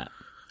Fraser in it.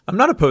 I'm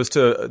not opposed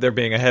to there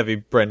being a heavy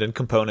Brendan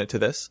component to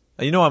this.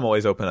 I'm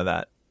always open to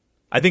that.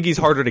 I think he's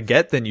harder to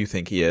get than you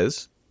think he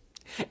is.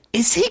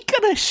 Is he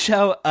gonna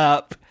show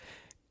up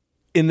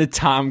in the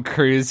Tom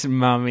Cruise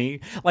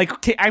Mummy? Like,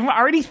 I'm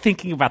already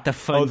thinking about the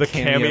fun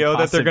cameo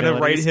that they're gonna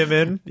write him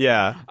in?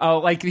 Yeah. Oh,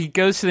 like he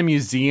goes to the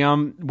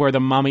museum where the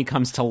mummy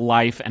comes to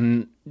life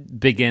and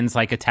begins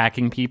like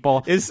attacking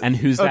people. And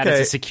who's that as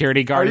a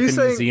security guard at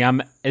the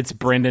museum? It's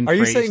Brendan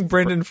Fraser. Are you saying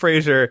Brendan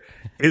Fraser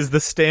is the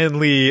Stan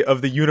Lee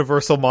of the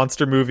Universal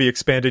Monster Movie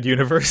expanded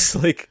universe?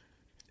 Like,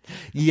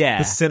 yeah,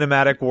 the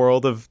cinematic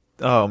world of...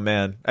 Oh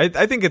man,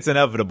 I think it's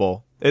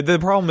inevitable. The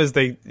problem is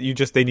they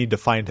need to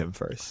find him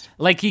first.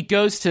 Like he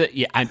goes to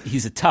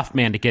he's a tough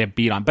man to get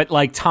beat on, but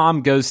like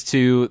Tom goes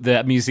to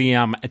the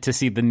museum to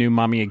see the new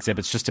mummy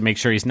exhibits just to make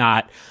sure he's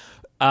not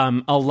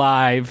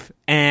alive,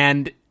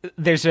 and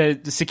there's a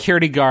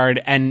security guard,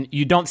 and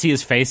you don't see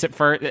his face at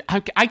first.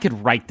 I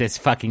could write this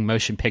fucking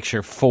motion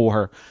picture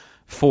for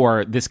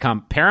this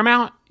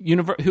Paramount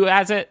Universe. Who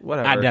has it?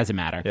 Whatever. It doesn't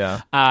matter.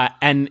 Yeah.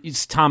 And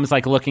Tom's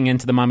like looking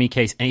into the mummy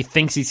case, and he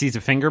thinks he sees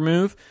a finger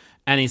move,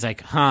 and he's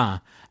like, huh.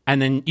 And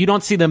then you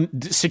don't see the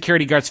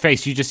security guard's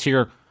face. You just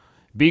hear,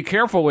 "Be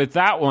careful with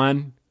that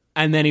one."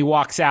 And then he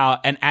walks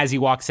out, and as he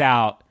walks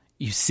out,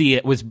 you see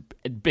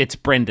it's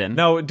Brendan.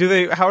 No,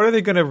 how are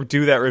they going to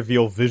do that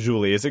reveal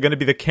visually? Is it going to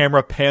be the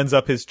camera pans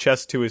up his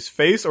chest to his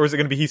face, or is it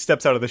going to be he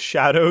steps out of the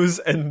shadows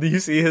and you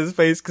see his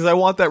face? Because I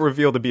want that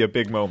reveal to be a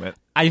big moment.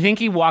 I think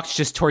he walks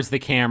just towards the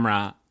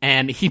camera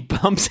and he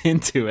bumps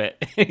into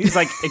it. He's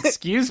like,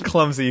 "Excuse me."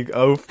 Clumsy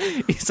oaf.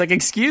 He's like,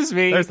 "Excuse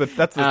me." That's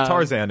the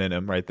Tarzan in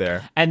him right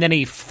there. And then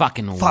he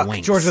fucking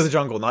winks. George of the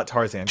Jungle, not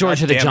Tarzan.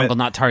 George of the Jungle,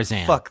 not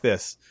Tarzan. Fuck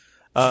this.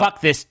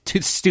 Fuck this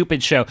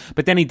stupid show.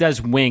 But then he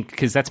does wink,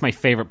 because that's my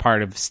favorite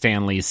part of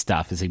Stan Lee's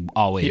stuff, is he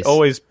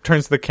always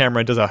turns to the camera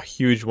and does a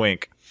huge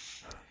wink.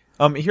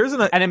 And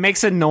it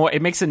makes a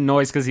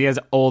noise because he has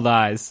old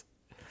eyes.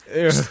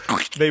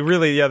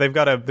 They've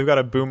got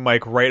a boom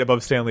mic right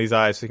above Stan Lee's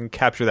eyes so you can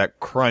capture that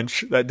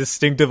crunch, that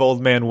distinctive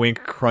old man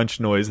wink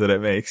crunch noise that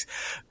it makes.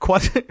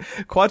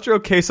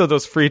 Cuatro Queso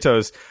dos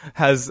Fritos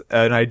has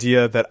an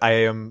idea that I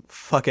am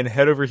fucking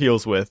head over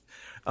heels with.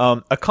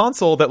 A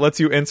console that lets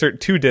you insert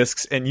 2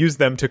 discs and use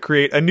them to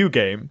create a new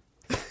game.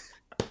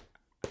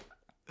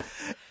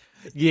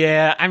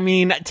 Yeah, I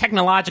mean,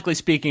 technologically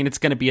speaking, it's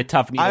going to be a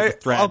tough needle to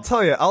thread. I'll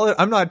tell you,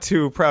 I'm not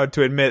too proud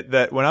to admit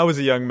that when I was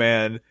a young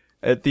man,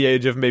 at the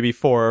age of maybe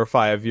 4 or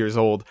 5 years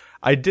old,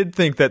 I did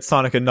think that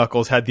Sonic and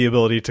Knuckles had the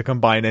ability to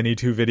combine any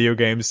 2 video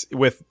games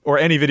or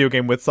any video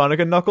game with Sonic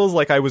and Knuckles.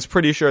 Like, I was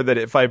pretty sure that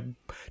if I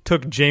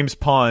took James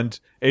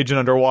Pond, Agent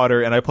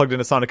Underwater, and I plugged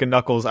into Sonic and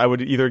Knuckles, I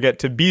would either get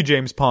to be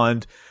James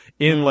Pond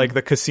in like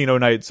the Casino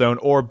Night Zone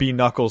or be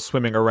Knuckles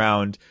swimming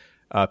around,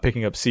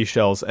 picking up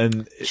seashells.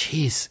 And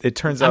jeez, it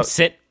turns out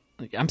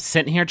I'm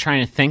sitting here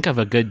trying to think of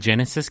a good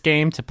Genesis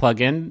game to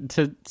plug in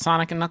to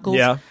Sonic and Knuckles.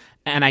 Yeah.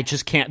 And I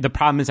just can't. The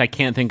problem is I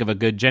can't think of a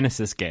good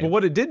Genesis game. Well,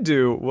 what it did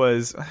do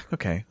was,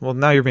 okay, well,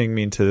 now you're being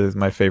mean to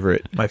my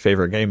favorite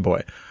Game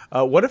Boy.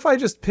 What if I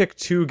just pick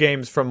 2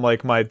 games from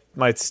like my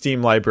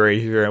Steam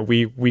library here and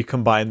we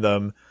combine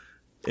them?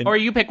 Or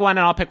you pick one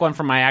and I'll pick one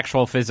from my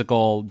actual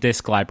physical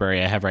disc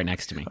library I have right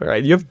next to me. All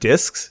right, you have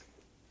discs?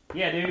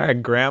 Yeah, dude. All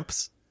right,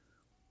 Gramps.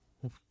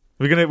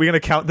 We gonna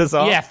count this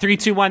off? Yeah, 3,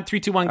 2, 1, 3,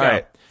 2, 1, go. All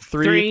right.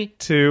 3,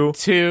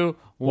 2,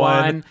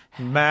 1.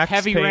 Max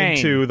Heavy Payne Rain.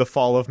 2, The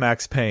Fall of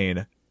Max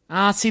Payne.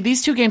 See,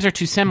 these 2 games are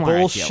too similar.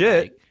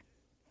 Bullshit.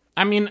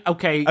 I mean,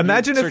 okay.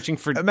 Imagine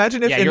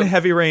if in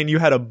Heavy Rain you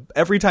had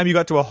every time you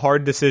got to a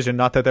hard decision,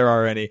 not that there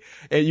are any,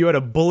 you had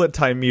a bullet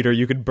time meter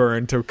you could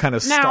burn to kind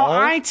of stall. Now,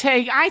 I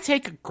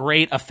take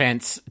great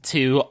offense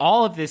to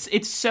all of this.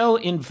 It's so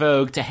in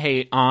vogue to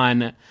hate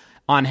on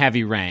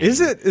Heavy Rain.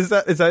 Is it? Is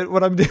that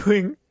what I'm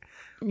doing?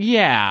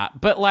 Yeah,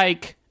 but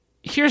like,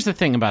 here's the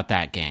thing about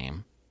that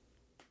game.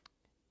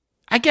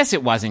 I guess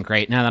it wasn't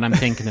great now that I'm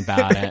thinking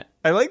about it.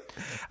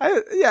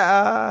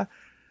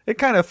 It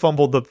kind of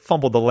fumbled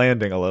the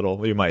landing a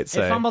little, you might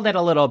say. It fumbled it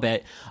a little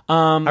bit.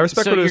 I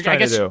respect what it was trying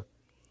to do.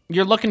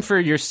 You're looking for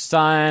your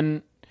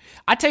son.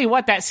 I tell you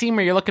what, that scene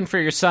where you're looking for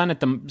your son at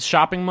the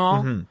shopping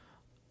mall,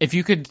 if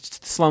you could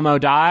slow-mo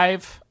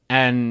dive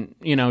and,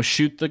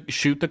 shoot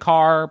the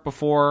car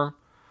before...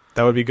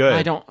 That would be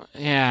good.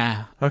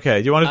 Yeah.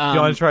 Okay, do you want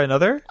to try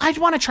another? I'd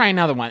want to try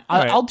another one.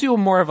 I'll do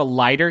more of a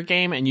lighter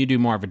game, and you do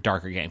more of a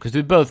darker game, because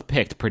we both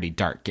picked pretty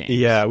dark games.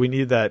 Yeah, we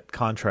need that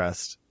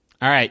contrast.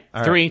 All right,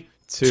 3,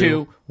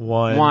 2,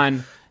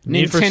 1.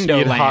 Need for Nintendo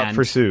Speed, Land. Hot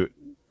Pursuit.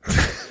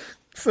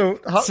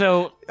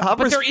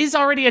 But there is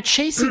already a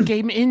chasing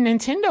game in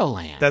Nintendo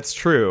Land. That's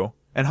true.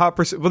 And Hot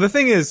Pursuit... Well, the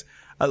thing is,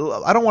 I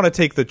don't want to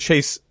take the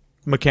chase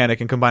mechanic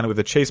and combine it with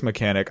a chase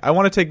mechanic. I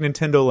want to take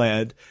Nintendo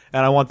Land,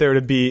 and I want there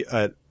to be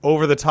an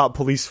over-the-top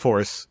police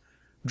force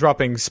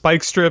dropping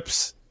spike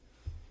strips,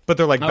 but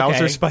they're like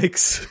Bowser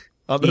spikes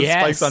on the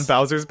spikes on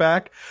Bowser's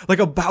back. Like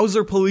a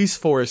Bowser police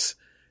force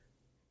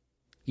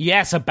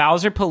Yes, a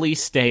Bowser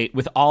police state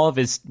with all of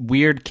his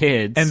weird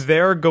kids. And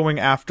they're going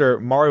after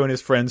Mario and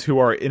his friends who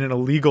are in an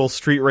illegal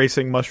street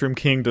racing Mushroom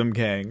Kingdom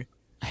gang.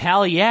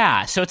 Hell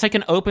yeah. So it's like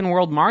an open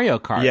world Mario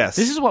Kart. Yes.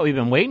 This is what we've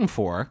been waiting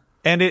for.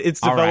 And it's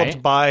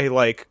developed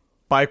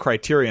by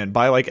Criterion,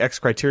 by like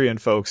ex-Criterion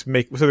folks.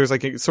 So there's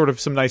like sort of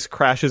some nice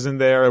crashes in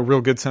there, a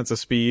real good sense of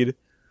speed.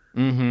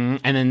 Mm-hmm.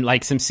 And then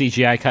like some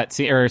CGI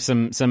cutscenes or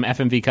some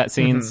FMV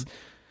cutscenes.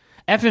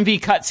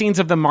 FMV cutscenes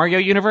of the Mario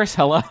universe.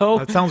 Hello.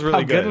 That sounds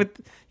really good.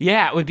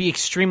 It would be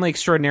extremely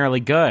extraordinarily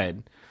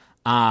good.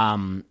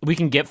 We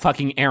can get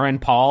fucking Aaron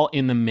Paul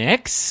in the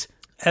mix.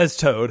 As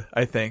Toad,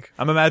 I think.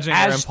 I'm imagining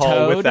Aaron Paul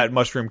Toad, with that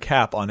mushroom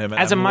cap on him.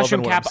 As a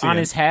mushroom cap on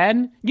his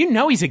head. You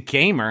know he's a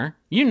gamer.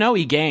 You know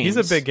he games.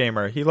 He's a big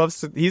gamer. He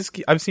loves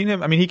to... I've seen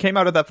him... I mean, he came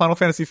out at that Final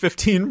Fantasy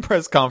 15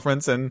 press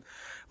conference and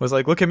was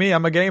like, look at me,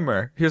 I'm a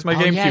gamer. Here's my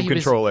GameCube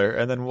controller.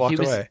 And then walked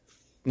away.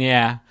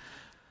 Yeah.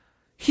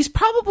 He's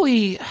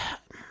probably...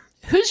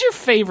 Who's your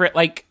favorite...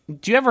 Like,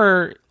 do you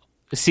ever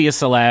see a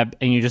celeb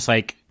and you just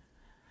like...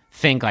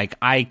 think like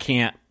I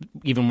can't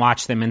even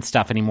watch them and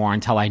stuff anymore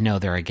until I know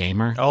they're a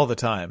gamer? All the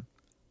time.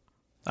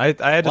 I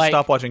had to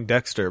stop watching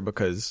Dexter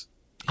because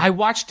I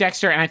watched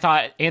Dexter and I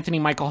thought Anthony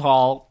Michael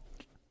Hall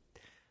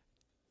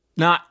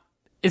I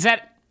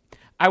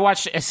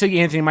watched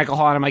Anthony Michael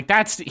Hall and I'm like,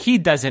 he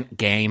doesn't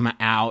game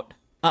out.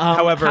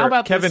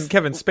 However,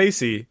 Kevin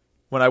Spacey,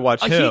 when I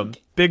watch him,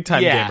 big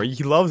time gamer.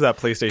 He loves that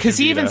PlayStation. Because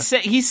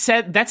he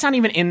said that's not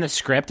even in the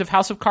script of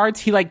House of Cards.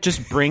 He like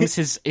just brings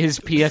his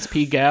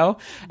PSP Go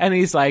and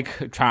he's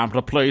like, time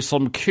to play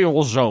some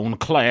Killzone,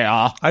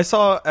 Claire. I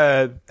saw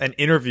an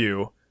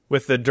interview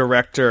with the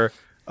director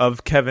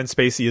of Kevin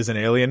Spacey is an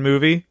Alien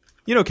movie.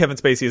 You know Kevin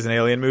Spacey is an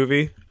Alien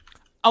movie.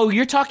 Oh,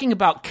 you're talking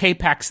about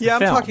K-Pax the film.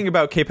 Yeah, I'm talking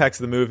about K-Pax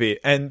the movie.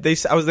 And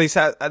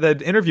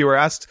the interviewer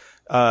asked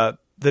the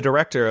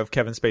director of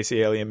Kevin Spacey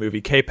Alien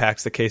movie,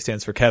 K-Pax, the K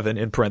stands for Kevin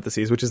in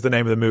parentheses, which is the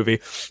name of the movie.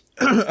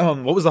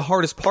 What was the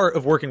hardest part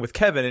of working with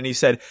Kevin? And he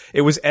said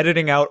it was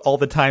editing out all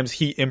the times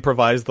he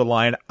improvised the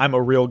line, I'm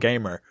a real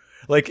gamer.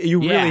 Like, you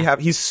really have,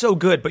 he's so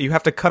good, but you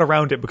have to cut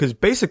around it because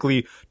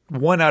basically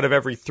 1 out of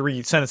every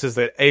 3 sentences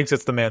that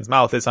exits the man's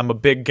mouth is, I'm a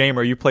big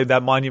gamer. You played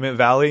that Monument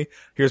Valley?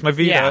 Here's my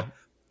Vita. Yeah.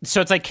 So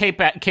it's like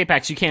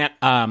K-Pax, you can't,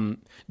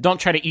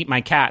 don't try to eat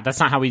my cat. That's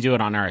not how we do it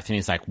on Earth. And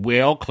he's like,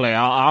 well, Claire,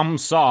 I'm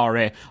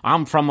sorry.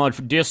 I'm from a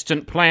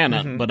distant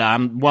planet, but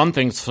one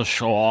thing's for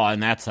sure,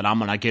 and that's that I'm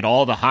going to get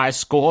all the high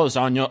scores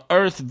on your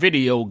Earth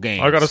video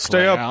games. I got to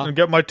stay up and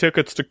get my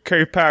tickets to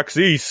K-Pax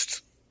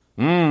East.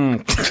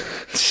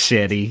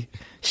 Shitty.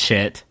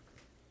 Shit.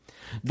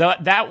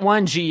 That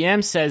one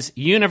GM says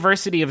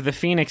University of the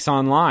Phoenix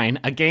Online,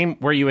 a game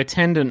where you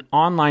attend an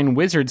online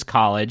wizards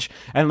college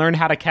and learn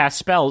how to cast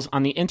spells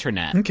on the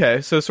internet.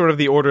 Okay, so sort of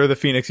the Order of the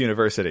Phoenix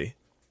University.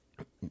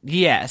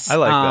 Yes. I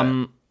like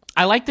that.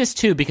 I like this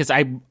too because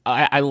I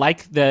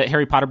like the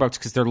Harry Potter books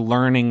because they're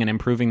learning and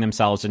improving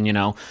themselves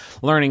and,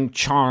 learning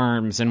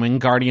charms and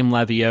Wingardium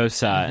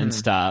Leviosa and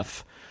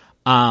stuff.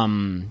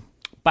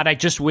 But I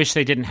just wish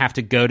they didn't have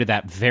to go to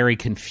that very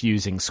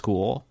confusing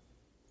school.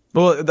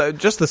 Well,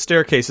 just the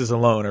staircases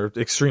alone are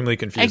extremely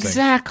confusing.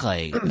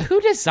 Exactly. Who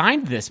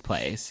designed this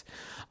place?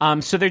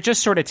 So they're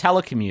just sort of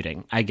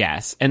telecommuting, I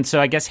guess. And so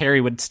I guess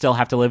Harry would still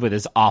have to live with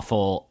his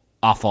awful,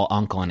 awful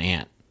uncle and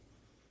aunt.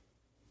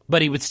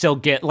 But he would still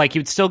get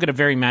a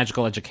very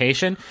magical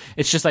education.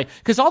 It's just like,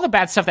 because all the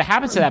bad stuff that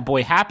happens to that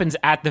boy happens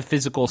at the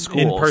physical school.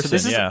 In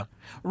person,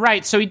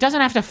 Right, so he doesn't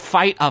have to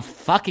fight a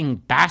fucking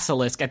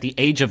basilisk at the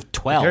age of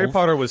 12. Harry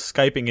Potter was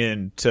Skyping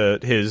in to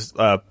his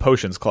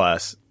potions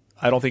class.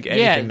 I don't think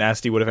anything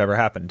nasty would have ever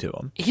happened to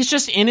him. He's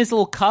just in his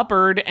little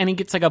cupboard, and he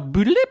gets like a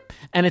boodlip,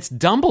 and it's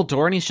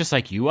Dumbledore, and he's just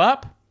like, you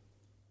up?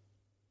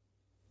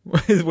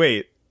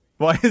 Wait,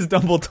 why is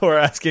Dumbledore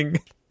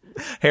asking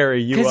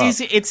Harry, you up?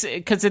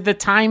 Because the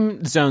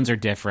time zones are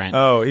different.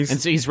 Oh, and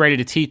so he's ready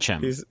to teach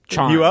him.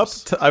 Charms. You up?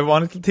 I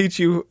wanted to teach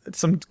you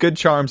some good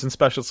charms and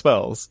special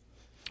spells.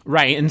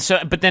 Right, and so,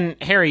 but then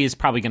Harry is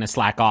probably going to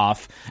slack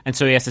off, and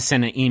so he has to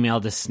send an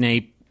email to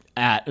Snape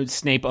at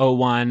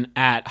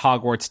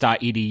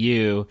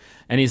snape01@hogwarts.edu,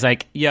 and he's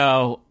like,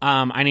 yo,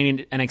 I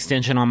need an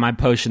extension on my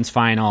potions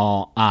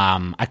final.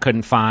 I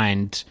couldn't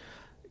find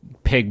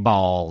pig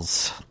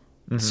balls.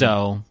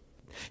 So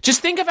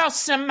just think of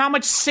how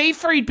much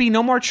safer he'd be.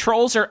 No more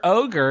trolls or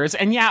ogres.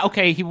 And yeah,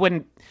 okay, he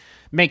wouldn't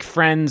make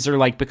friends or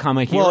like become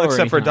a hero. Well,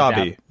 except for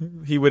Dobby.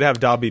 He would have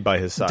Dobby by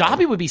his side.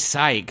 Dobby would be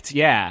psyched,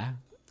 yeah.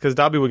 Because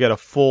Dobby would get a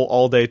full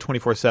all-day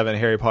 24/7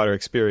 Harry Potter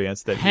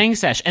experience. Hang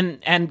sesh.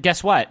 And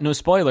guess what? No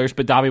spoilers,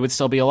 but Dobby would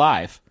still be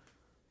alive.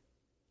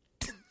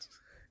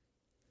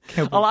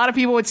 A lot of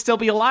people would still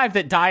be alive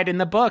that died in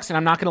the books, and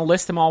I'm not going to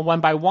list them all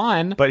one by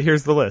one. But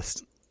here's the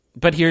list.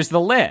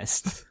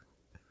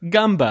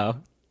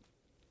 Gumbo.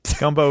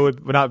 Gumbo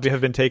would not have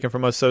been taken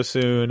from us so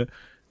soon.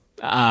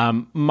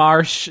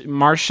 Martian.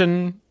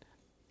 Marvin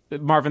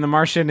the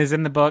Martian is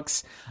in the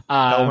books.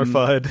 Elmer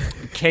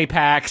Fudd.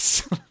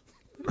 K-Pax.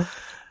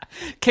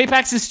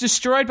 K-Pax is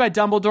destroyed by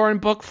Dumbledore in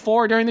Book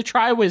 4 during the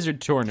Triwizard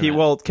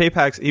Tournament.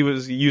 K-Pax, he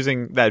was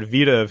using that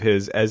Vita of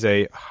his as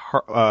a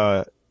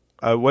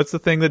what's the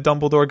thing that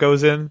Dumbledore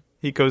goes in?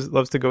 He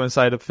loves to go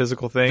inside a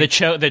physical thing. The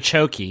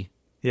Chokey.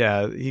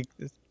 Yeah,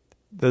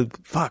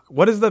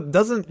 what is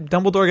doesn't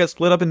Dumbledore get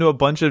split up into a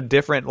bunch of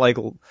different like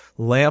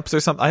lamps or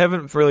something? I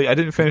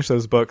didn't finish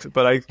those books,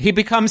 but he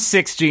becomes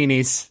 6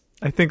 genies.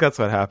 I think that's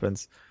what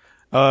happens.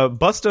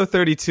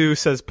 Busto32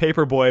 says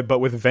Paperboy, but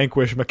with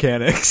Vanquish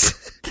mechanics.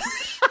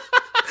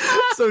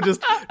 So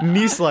just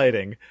knee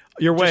sliding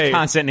your way, just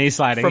constant knee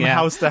sliding from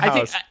house to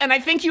house. I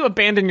think you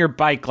abandon your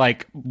bike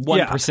like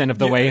 1% of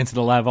the way into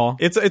the level.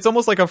 It's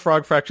almost like a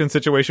Frog Fraction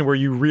situation where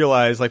you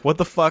realize like, what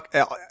the fuck?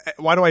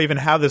 Why do I even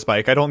have this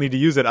bike? I don't need to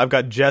use it. I've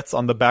got jets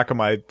on the back of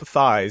my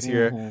thighs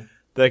here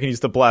that I can use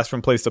to blast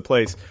from place to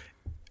place.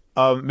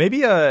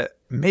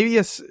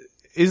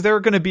 Is there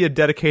going to be a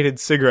dedicated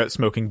cigarette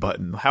smoking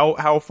button?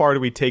 How far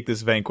do we take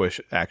this Vanquish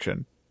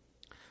action?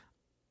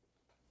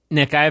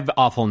 Nick, I have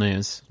awful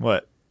news.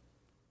 What?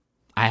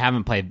 I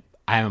haven't played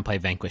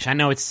Vanquish. I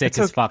know it's sick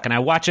as fuck, and I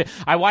watch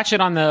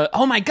it on the.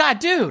 Oh my god,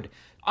 dude!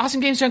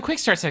 Awesome Games Done Quick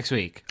starts next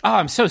week. Oh,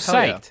 I'm so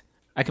psyched. Yeah.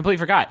 I completely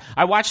forgot.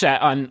 I watched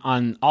that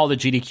on all the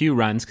GDQ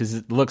runs because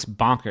it looks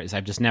bonkers.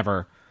 I've just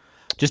never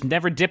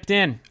dipped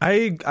in.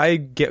 I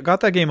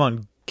got that game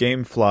on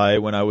GameFly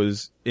when I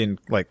was in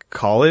like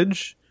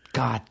college.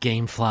 God,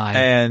 GameFly.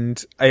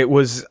 And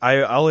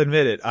I'll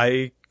admit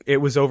it. It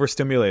was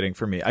overstimulating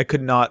for me. I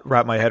could not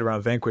wrap my head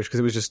around Vanquish because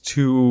it was just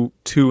too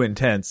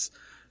intense.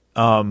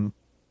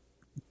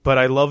 But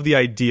I love the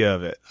idea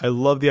of it. I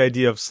love the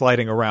idea of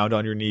sliding around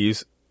on your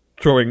knees,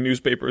 throwing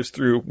newspapers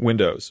through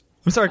windows.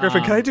 I'm sorry,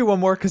 Griffin. Can I do one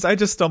more? Because I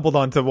just stumbled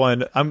onto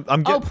one.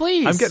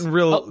 Please. I'm getting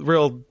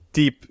real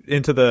deep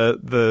into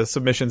the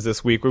submissions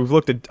this week. I've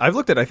looked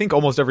at I think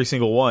almost every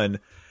single one.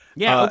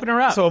 Yeah, open her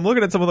up. So I'm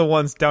looking at some of the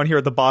ones down here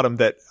at the bottom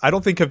that I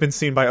don't think have been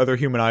seen by other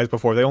human eyes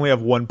before. They only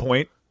have 1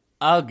 point.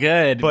 Oh,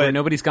 good. Where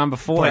nobody's gone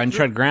before on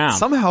tread ground.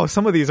 Somehow,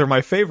 some of these are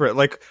my favorite.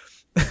 Like,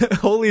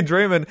 Holy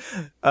Draymond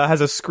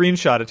has a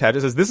screenshot attached.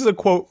 It says, this is a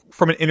quote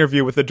from an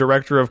interview with the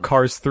director of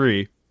Cars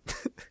 3.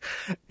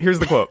 Here's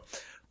the quote.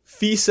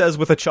 Fee says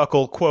with a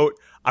chuckle, quote,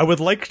 I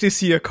would like to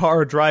see a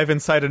car drive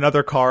inside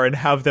another car and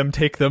have them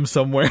take them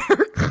somewhere.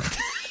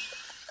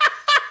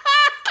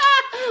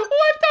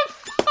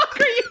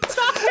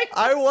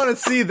 I want to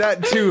see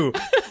that too,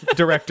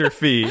 Director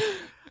Fee.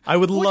 I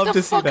would love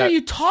to see that. What the fuck are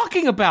you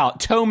talking about?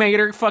 Tow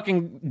Mater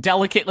fucking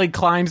delicately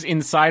climbs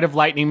inside of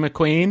Lightning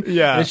McQueen.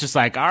 Yeah. And it's just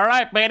like, all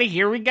right, buddy,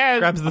 here we go.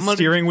 Grabs the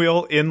steering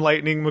wheel in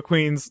Lightning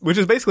McQueen's, which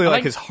is basically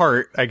like his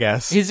heart, I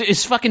guess.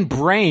 His fucking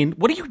brain.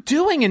 What are you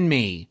doing in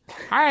me?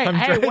 Hey,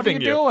 what are you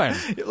doing?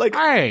 Like,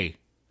 hey.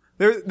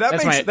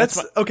 That's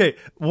okay.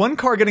 One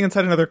car getting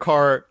inside another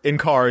car in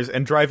Cars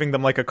and driving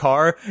them like a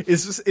car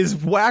is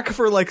whack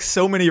for like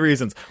so many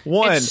reasons.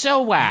 One, it's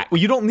so whack. Well,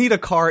 you don't need a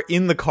car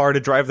in the car to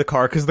drive the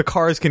car because the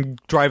cars can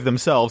drive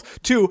themselves.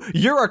 Two,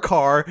 you're a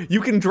car. You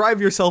can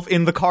drive yourself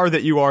in the car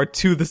that you are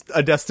to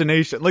a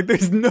destination. Like,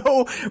 there's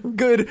no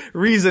good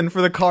reason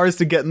for the cars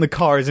to get in the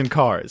cars in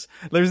Cars.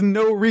 There's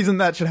no reason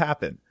that should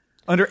happen.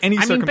 Under any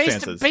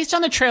circumstances. Based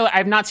on the trailer,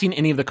 I've not seen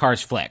any of the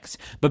Cars flicks,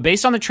 but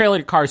based on the trailer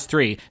to Cars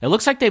 3, it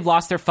looks like they've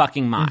lost their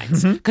fucking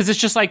minds. Because it's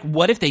just like,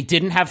 what if they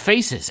didn't have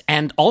faces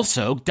and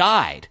also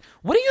died?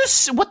 What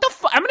the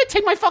fuck? I'm gonna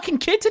take my fucking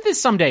kid to this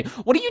someday.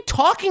 What are you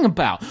talking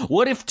about?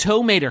 What if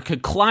Tow Mater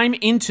could climb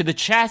into the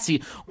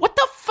chassis? What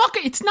the fuck?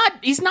 He's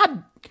not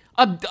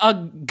a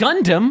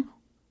Gundam.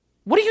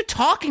 What are you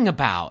talking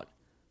about?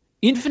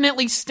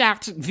 Infinitely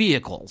stacked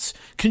vehicles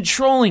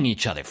controlling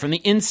each other from the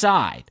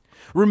inside.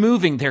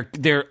 Removing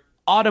their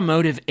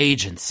automotive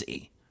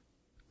agency.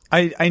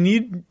 I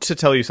need to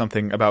tell you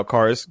something about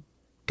Cars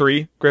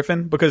 3,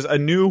 Griffin, because a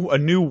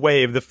new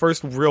wave, the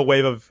first real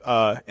wave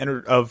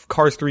of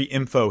Cars 3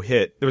 info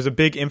hit. There was a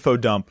big info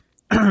dump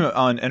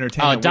on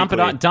Entertainment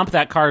Weekly. Dump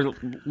that car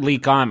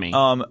leak on me.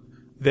 I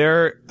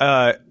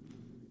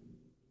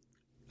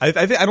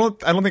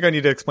don't think I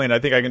need to explain it. I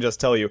think I can just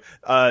tell you.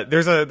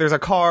 There's a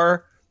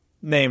car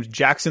named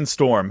Jackson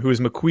Storm, who is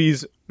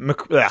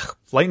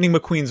Lightning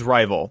McQueen's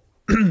rival.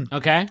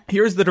 Okay.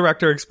 Here's the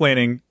director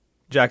explaining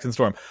Jackson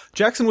Storm.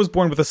 Jackson was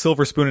born with a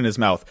silver spoon in his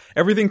mouth.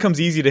 Everything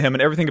comes easy to him,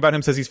 and everything about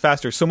him says he's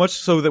faster, so much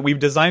so that we've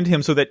designed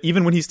him so that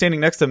even when he's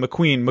standing next to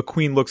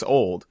McQueen looks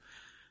old.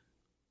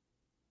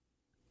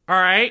 All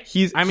right.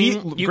 You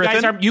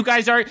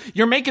guys are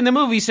you're making the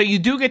movie, so you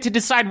do get to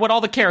decide what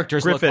all the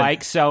characters look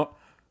like, so...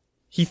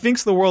 He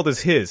thinks the world is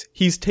his.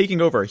 He's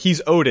taking over.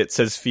 He's owed it,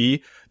 says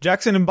Fee.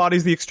 Jackson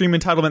embodies the extreme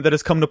entitlement that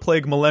has come to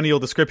plague millennial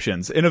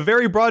descriptions. In a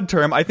very broad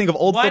term, I think of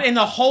old... What in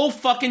the whole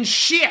fucking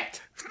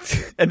shit?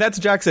 And that's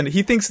Jackson.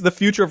 He thinks the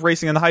future of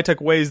racing and the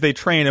high-tech ways they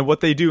train and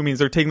what they do means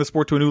they're taking the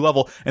sport to a new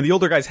level, and the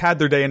older guys had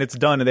their day and it's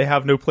done, and they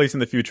have no place in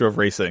the future of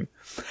racing.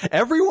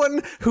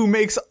 Everyone who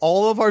makes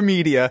all of our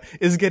media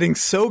is getting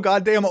so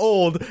goddamn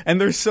old, and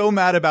they're so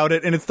mad about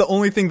it, and it's the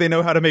only thing they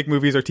know how to make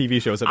movies or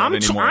TV shows about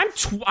anymore.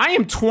 I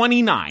am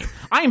 29.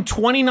 I am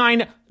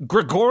 29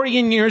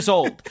 Gregorian years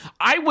old.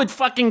 I would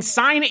fucking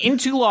sign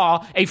into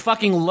law a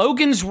fucking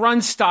Logan's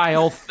Run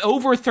style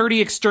over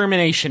 30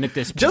 extermination at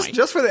this point.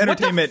 Just for the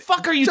entertainment. What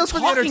the fuck are you just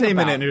talking for the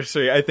entertainment about?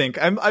 industry, I think.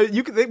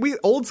 We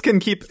olds can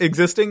keep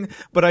existing,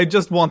 but I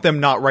just want them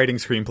not writing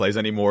screenplays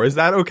anymore. Is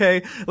that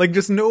okay? Like,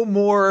 just no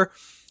more.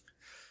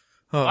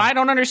 I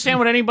don't understand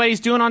what anybody's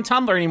doing on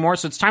Tumblr anymore,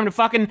 so it's time to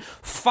fucking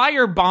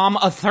firebomb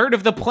a third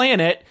of the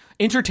planet,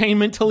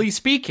 entertainmentally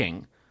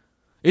speaking.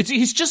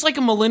 He's just like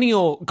a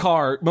millennial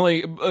car.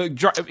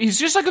 He's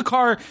just like a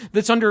car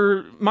that's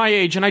under my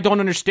age, and I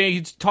don't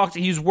understand.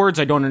 He uses words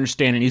I don't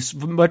understand, and he's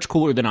much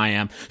cooler than I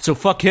am. So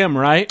fuck him,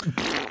 right?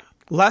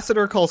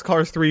 Lassiter calls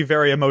Cars 3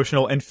 very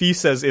emotional, and Fee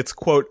says it's,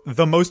 quote,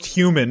 the most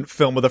human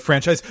film of the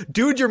franchise.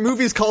 Dude, your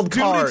movie's called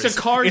Cars. It's a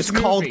Cars It's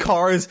movie. called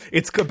Cars.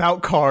 It's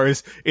about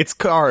cars. It's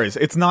Cars.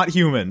 It's not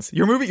humans.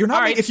 Your movie, you're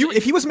not, if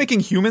he was making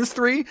Humans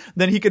 3,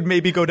 then he could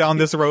maybe go down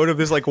this road of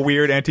this, like,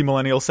 weird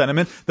anti-millennial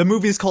sentiment. The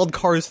movie's called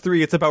Cars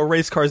 3. It's about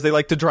race cars. They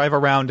like to drive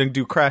around and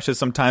do crashes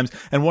sometimes,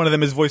 and one of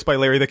them is voiced by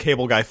Larry the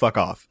Cable Guy. Fuck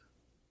off.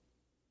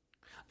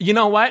 You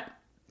know what?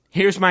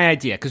 Here's my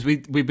idea, because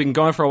we've been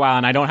going for a while,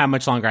 and I don't have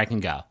much longer I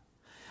can go.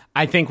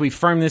 I think we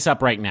firm this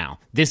up right now.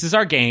 This is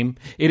our game.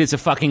 It is a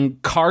fucking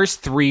Cars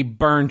 3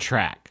 burn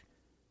track.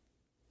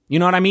 You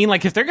know what I mean?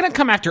 Like, if they're going to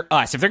come after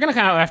us, if they're going to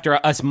come after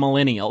us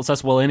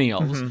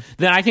millennials,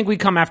 then I think we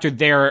come after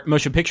their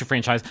motion picture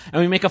franchise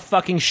and we make a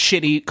fucking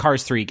shitty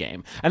Cars 3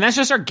 game. And that's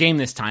just our game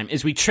this time,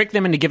 is we trick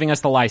them into giving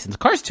us the license.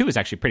 Cars 2 is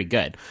actually pretty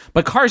good.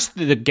 But Cars,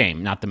 the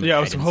game, not the movie. Yeah,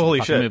 it was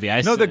holy shit. Movie.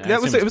 It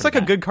was like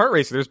a good kart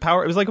racer. There's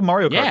power. It was like a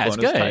Mario Kart. Yeah, it's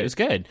good. It was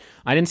good.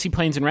 I didn't see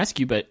Planes and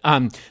Rescue, but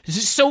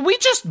so we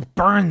just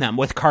burn them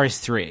with Cars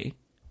 3.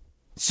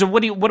 So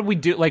what do we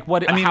do? Like,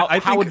 what? I mean,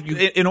 I think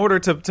in order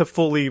to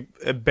fully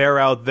bear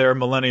out their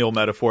millennial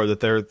metaphor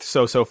that they're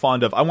so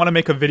fond of, I want to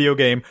make a video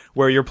game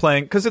where you're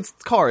playing, because it's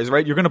Cars,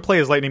 right? You're going to play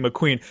as Lightning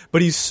McQueen,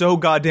 but he's so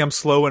goddamn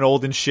slow and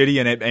old and shitty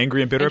and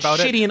angry and bitter about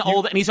it. Shitty and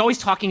old, and he's always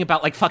talking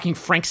about like fucking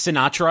Frank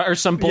Sinatra or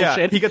some bullshit.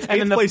 Yeah, he gets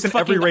 8th place in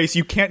every race.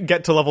 You can't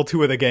get to level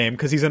 2 of the game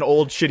because he's an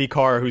old shitty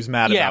car who's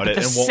mad about it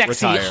and won't retire. Yeah, but the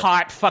sexy,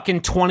 hot,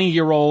 fucking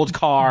 20-year-old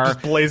car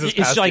just blazes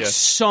past is like you.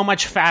 So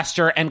much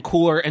faster and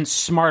cooler and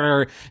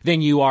smarter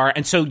than you are,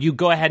 and so you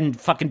go ahead and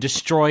fucking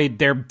destroy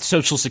their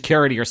social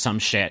security or some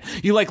shit.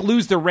 You like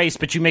lose the race,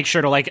 but you make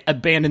sure to like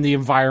abandon the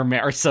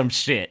environment or some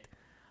shit.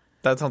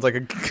 That sounds like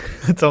a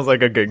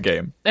good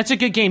game. That's a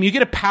good game. You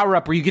get a power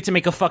up where you get to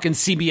make a fucking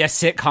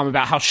CBS sitcom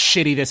about how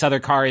shitty this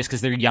other car is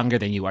because they're younger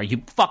than you are.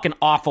 You fucking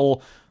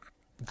awful.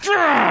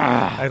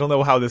 I don't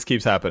know how this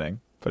keeps happening,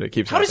 but it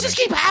keeps happening. How does this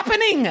keep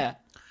happening?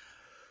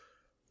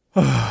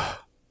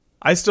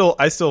 I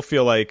still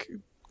feel like,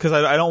 because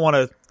I don't want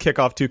to kick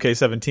off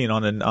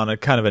 2K17 on a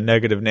kind of a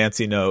negative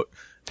Nancy note.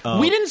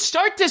 We didn't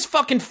start this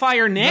fucking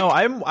fire, Nick. No,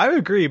 I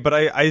agree, but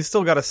I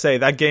still gotta say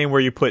that game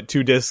where you put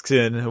 2 discs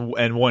in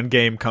and one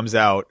game comes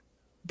out,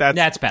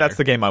 that's better. That's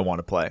the game I want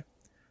to play.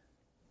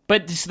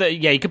 But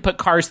you could put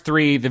Cars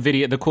 3,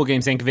 the Cool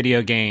Games Inc.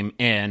 video game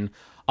in,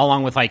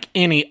 along with like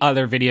any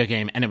other video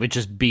game, and it would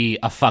just be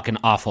a fucking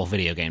awful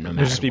video game no matter what.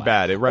 It would just be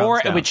bad. It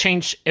rounds down.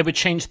 It would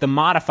change the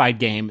modified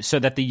game so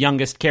that the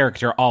youngest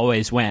character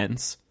always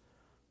wins.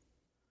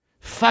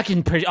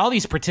 Fucking all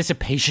these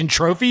participation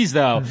trophies,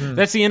 though.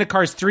 That's the end of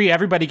Cars 3.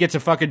 Everybody gets a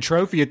fucking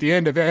trophy at the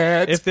end of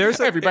it. If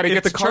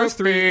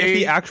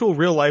the actual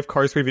real life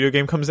Cars 3 video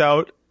game comes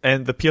out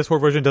and the PS4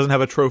 version doesn't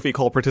have a trophy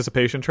called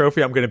participation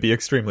trophy, I'm going to be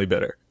extremely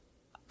bitter.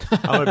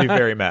 I'm going to be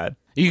very mad.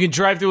 You can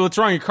drive through what's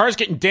wrong. Your car's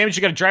getting damaged.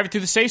 You got to drive it through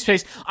the safe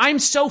space. I'm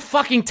so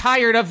fucking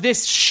tired of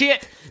this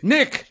shit,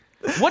 Nick.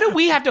 What do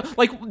we have to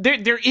like?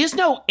 There is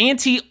no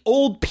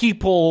anti-old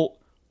people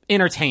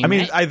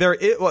entertainment. I mean,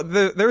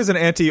 there is an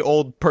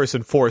anti-old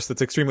person force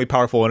that's extremely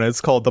powerful, and it's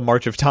called the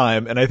March of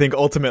Time. And I think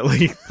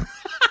ultimately,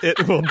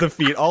 it will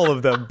defeat all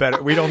of them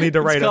better. We don't need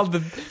to write the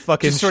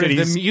fucking sort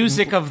shitty, of the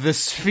music of the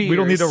spheres. We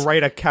don't need to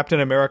write a Captain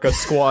America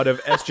squad of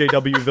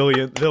SJW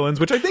villains,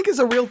 which I think is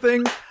a real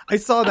thing. I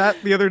saw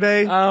that the other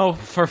day. Oh,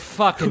 for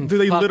fucking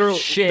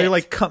shit! They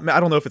like come. I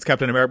don't know if it's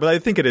Captain America, but I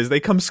think it is.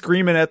 They come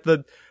screaming at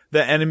the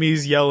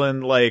enemies,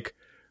 yelling like,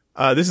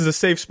 this is a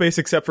safe space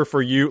except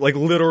for you. Like,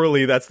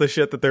 literally, that's the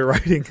shit that they're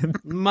writing.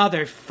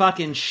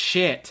 Motherfucking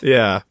shit.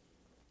 Yeah.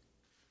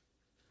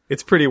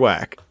 It's pretty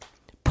whack.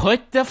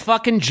 Put the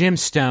fucking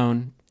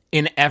gemstone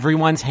in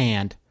everyone's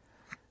hand.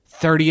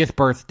 30th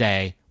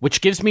birthday,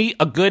 which gives me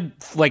a good,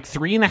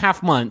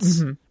 3.5 months.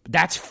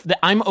 Mm-hmm.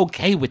 I'm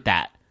okay with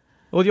that.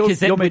 Well, you'll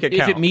make it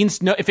count.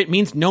 If it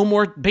means no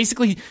more,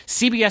 basically,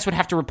 CBS would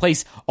have to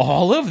replace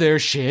all of their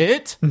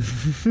shit.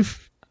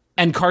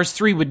 And Cars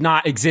 3 would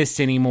not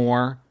exist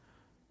anymore.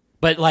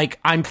 But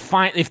I'm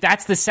fine if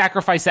that's the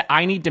sacrifice that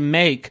I need to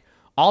make.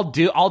 I'll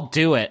do it.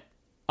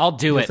 I'll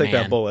do it, take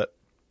that bullet.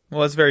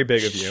 Well, that's very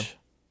big of you.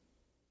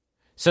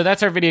 So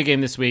that's our video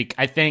game this week.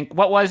 I think.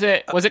 What was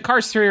it? Was it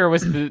Cars 3 or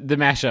was it the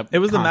mashup? It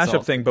was console? The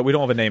mashup thing, but we don't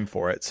have a name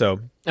for it.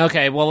 So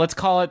okay, well let's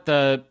call it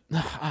the.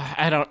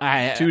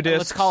 2 discs.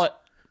 Let's call it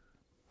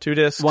 2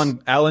 discs.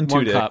 Alan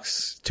 2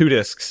 discs. 2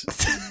 discs.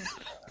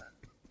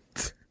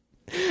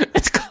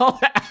 It's called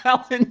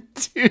Alan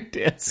Two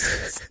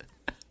Discs.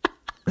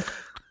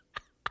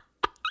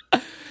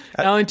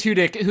 Alan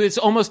Tudyk, who is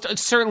almost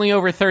certainly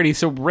over 30,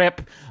 so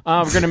rip.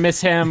 We're gonna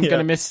miss him.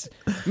 Gonna miss.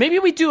 Maybe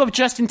we do a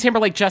Justin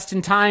Timberlake Just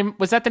in Time.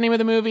 Was that the name of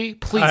the movie?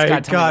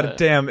 Please, God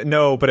damn,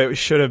 no, but it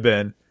should have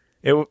been.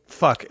 You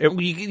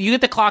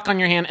get the clock on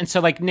your hand, and so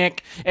like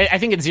Nick, I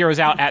think it zeroes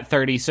out at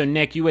 30. So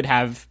Nick, you'd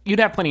have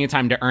plenty of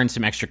time to earn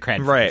some extra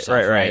credit.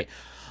 Right.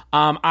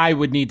 I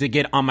would need to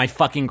get on my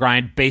fucking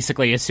grind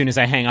basically as soon as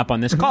I hang up on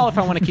this call if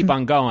I want to keep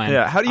on going.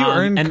 Yeah. How do you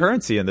earn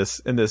currency in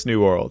this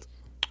new world?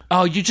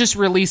 Oh, you just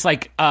release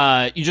like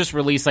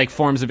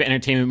forms of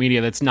entertainment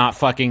media that's not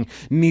fucking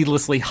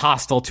needlessly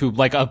hostile to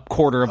like a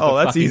quarter of the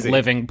fucking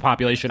living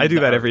population. I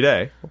do that every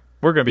day.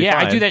 We're gonna be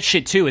fine. I do that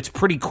shit too. It's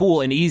pretty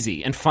cool and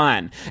easy and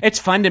fun. It's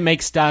fun to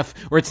make stuff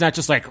where it's not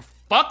just like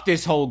fuck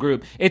this whole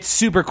group. It's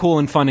super cool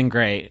and fun and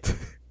great.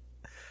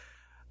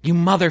 You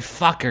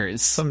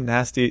motherfuckers. Some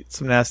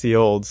nasty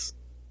olds.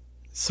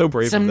 So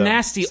brave of them. Some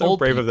nasty old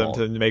brave people. of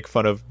them to make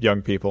fun of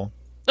young people.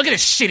 Look at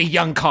this shitty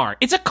young car.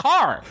 It's a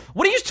car.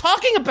 What are you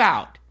talking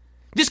about?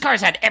 This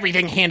car's had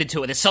everything handed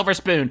to it. A silver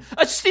spoon.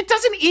 It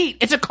doesn't eat.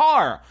 It's a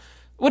car.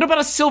 What about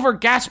a silver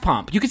gas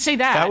pump? You could say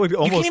that. That would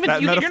almost. You're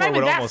not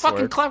even that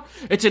fucking clever.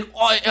 It's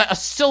a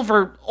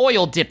silver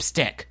oil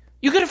dipstick.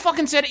 You could have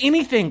fucking said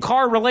anything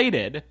car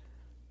related.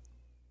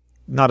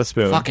 Not a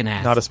spoon. Fucking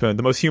ass. Not a spoon.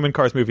 The most human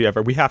Cars movie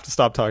ever. We have to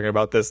stop talking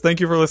about this. Thank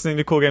you for listening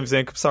to Cool Games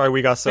Inc. I'm sorry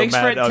we got so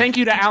mad. Thank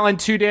you to Alan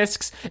Two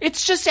Discs.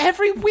 It's just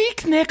every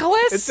week,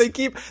 Nicholas.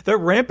 They're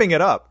ramping it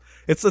up.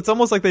 It's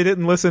almost like they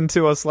didn't listen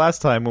to us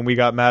last time when we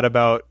got mad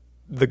about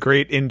the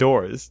great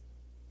indoors.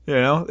 You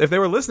know, if they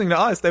were listening to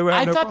us, they would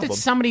have no problem. I thought that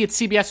somebody at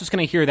CBS was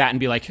going to hear that and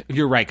be like,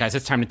 "You're right, guys.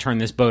 It's time to turn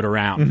this boat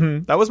around."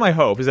 Mm-hmm. That was my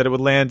hope, is that it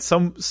would land.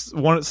 Some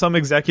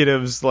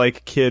executive's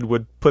like kid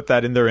would put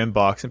that in their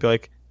inbox and be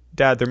like,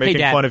 "Dad, they're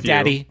making fun of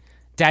you."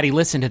 Daddy,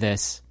 listen to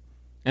this.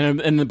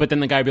 But then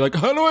the guy would be like,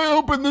 "How do I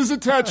open this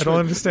attachment?" I don't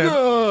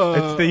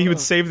understand. He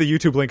would save the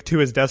YouTube link to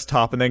his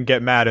desktop and then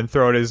get mad and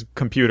throw it at his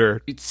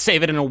computer. He'd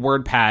save it in a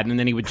WordPad, and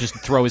then he would just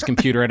throw his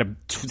computer at a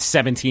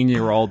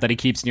 17-year-old that he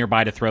keeps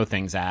nearby to throw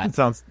things at.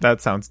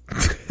 That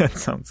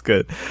sounds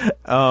good.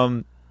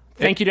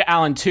 Thank you to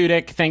Alan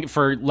Tudyk. Thank you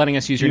for letting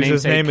us use your namesake.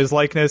 His name, his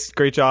likeness.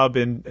 Great job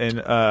in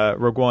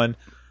Rogue One.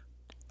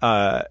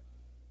 And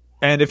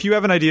if you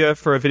have an idea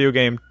for a video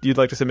game you'd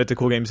like to submit to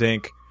Cool Games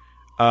Inc.,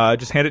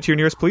 just hand it to your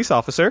nearest police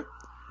officer,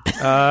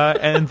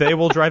 and they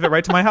will drive it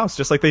right to my house,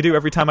 just like they do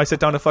every time I sit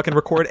down to fucking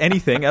record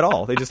anything at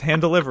all. They just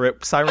hand deliver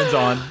it, sirens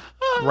on,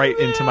 right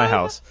into my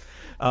house.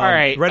 All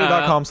right.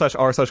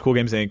 Reddit.com/r/Cool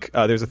Games Inc.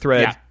 There's a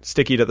thread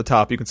stickied at the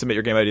top. You can submit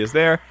your game ideas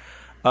there.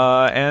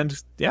 And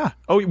yeah.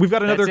 Oh, we've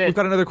got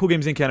another Cool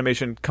Games Inc.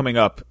 animation coming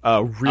up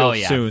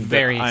soon.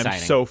 Very that exciting.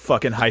 I'm so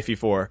fucking hyphy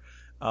for.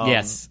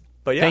 Yes.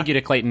 But yeah. Thank you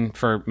to Clayton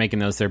for making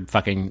those. They're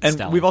fucking and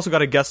stellar. We've also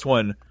got a guest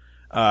one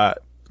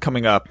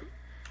coming up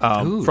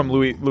from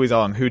Louis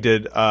Zong, who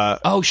did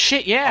oh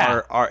shit,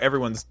 yeah. Our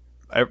everyone's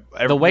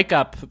the wake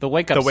up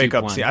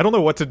scene. I don't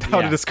know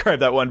how to describe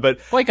that one, but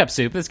wake up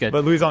soup is good.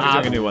 But Louis Zong is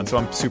doing a new one, so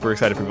I'm super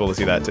excited for people to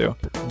see that too.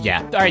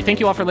 Yeah. All right, thank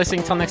you all for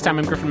listening. Until next time,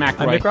 I'm Griffin McElroy.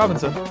 I'm Nick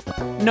Robinson.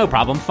 No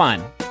problem.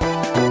 Fun.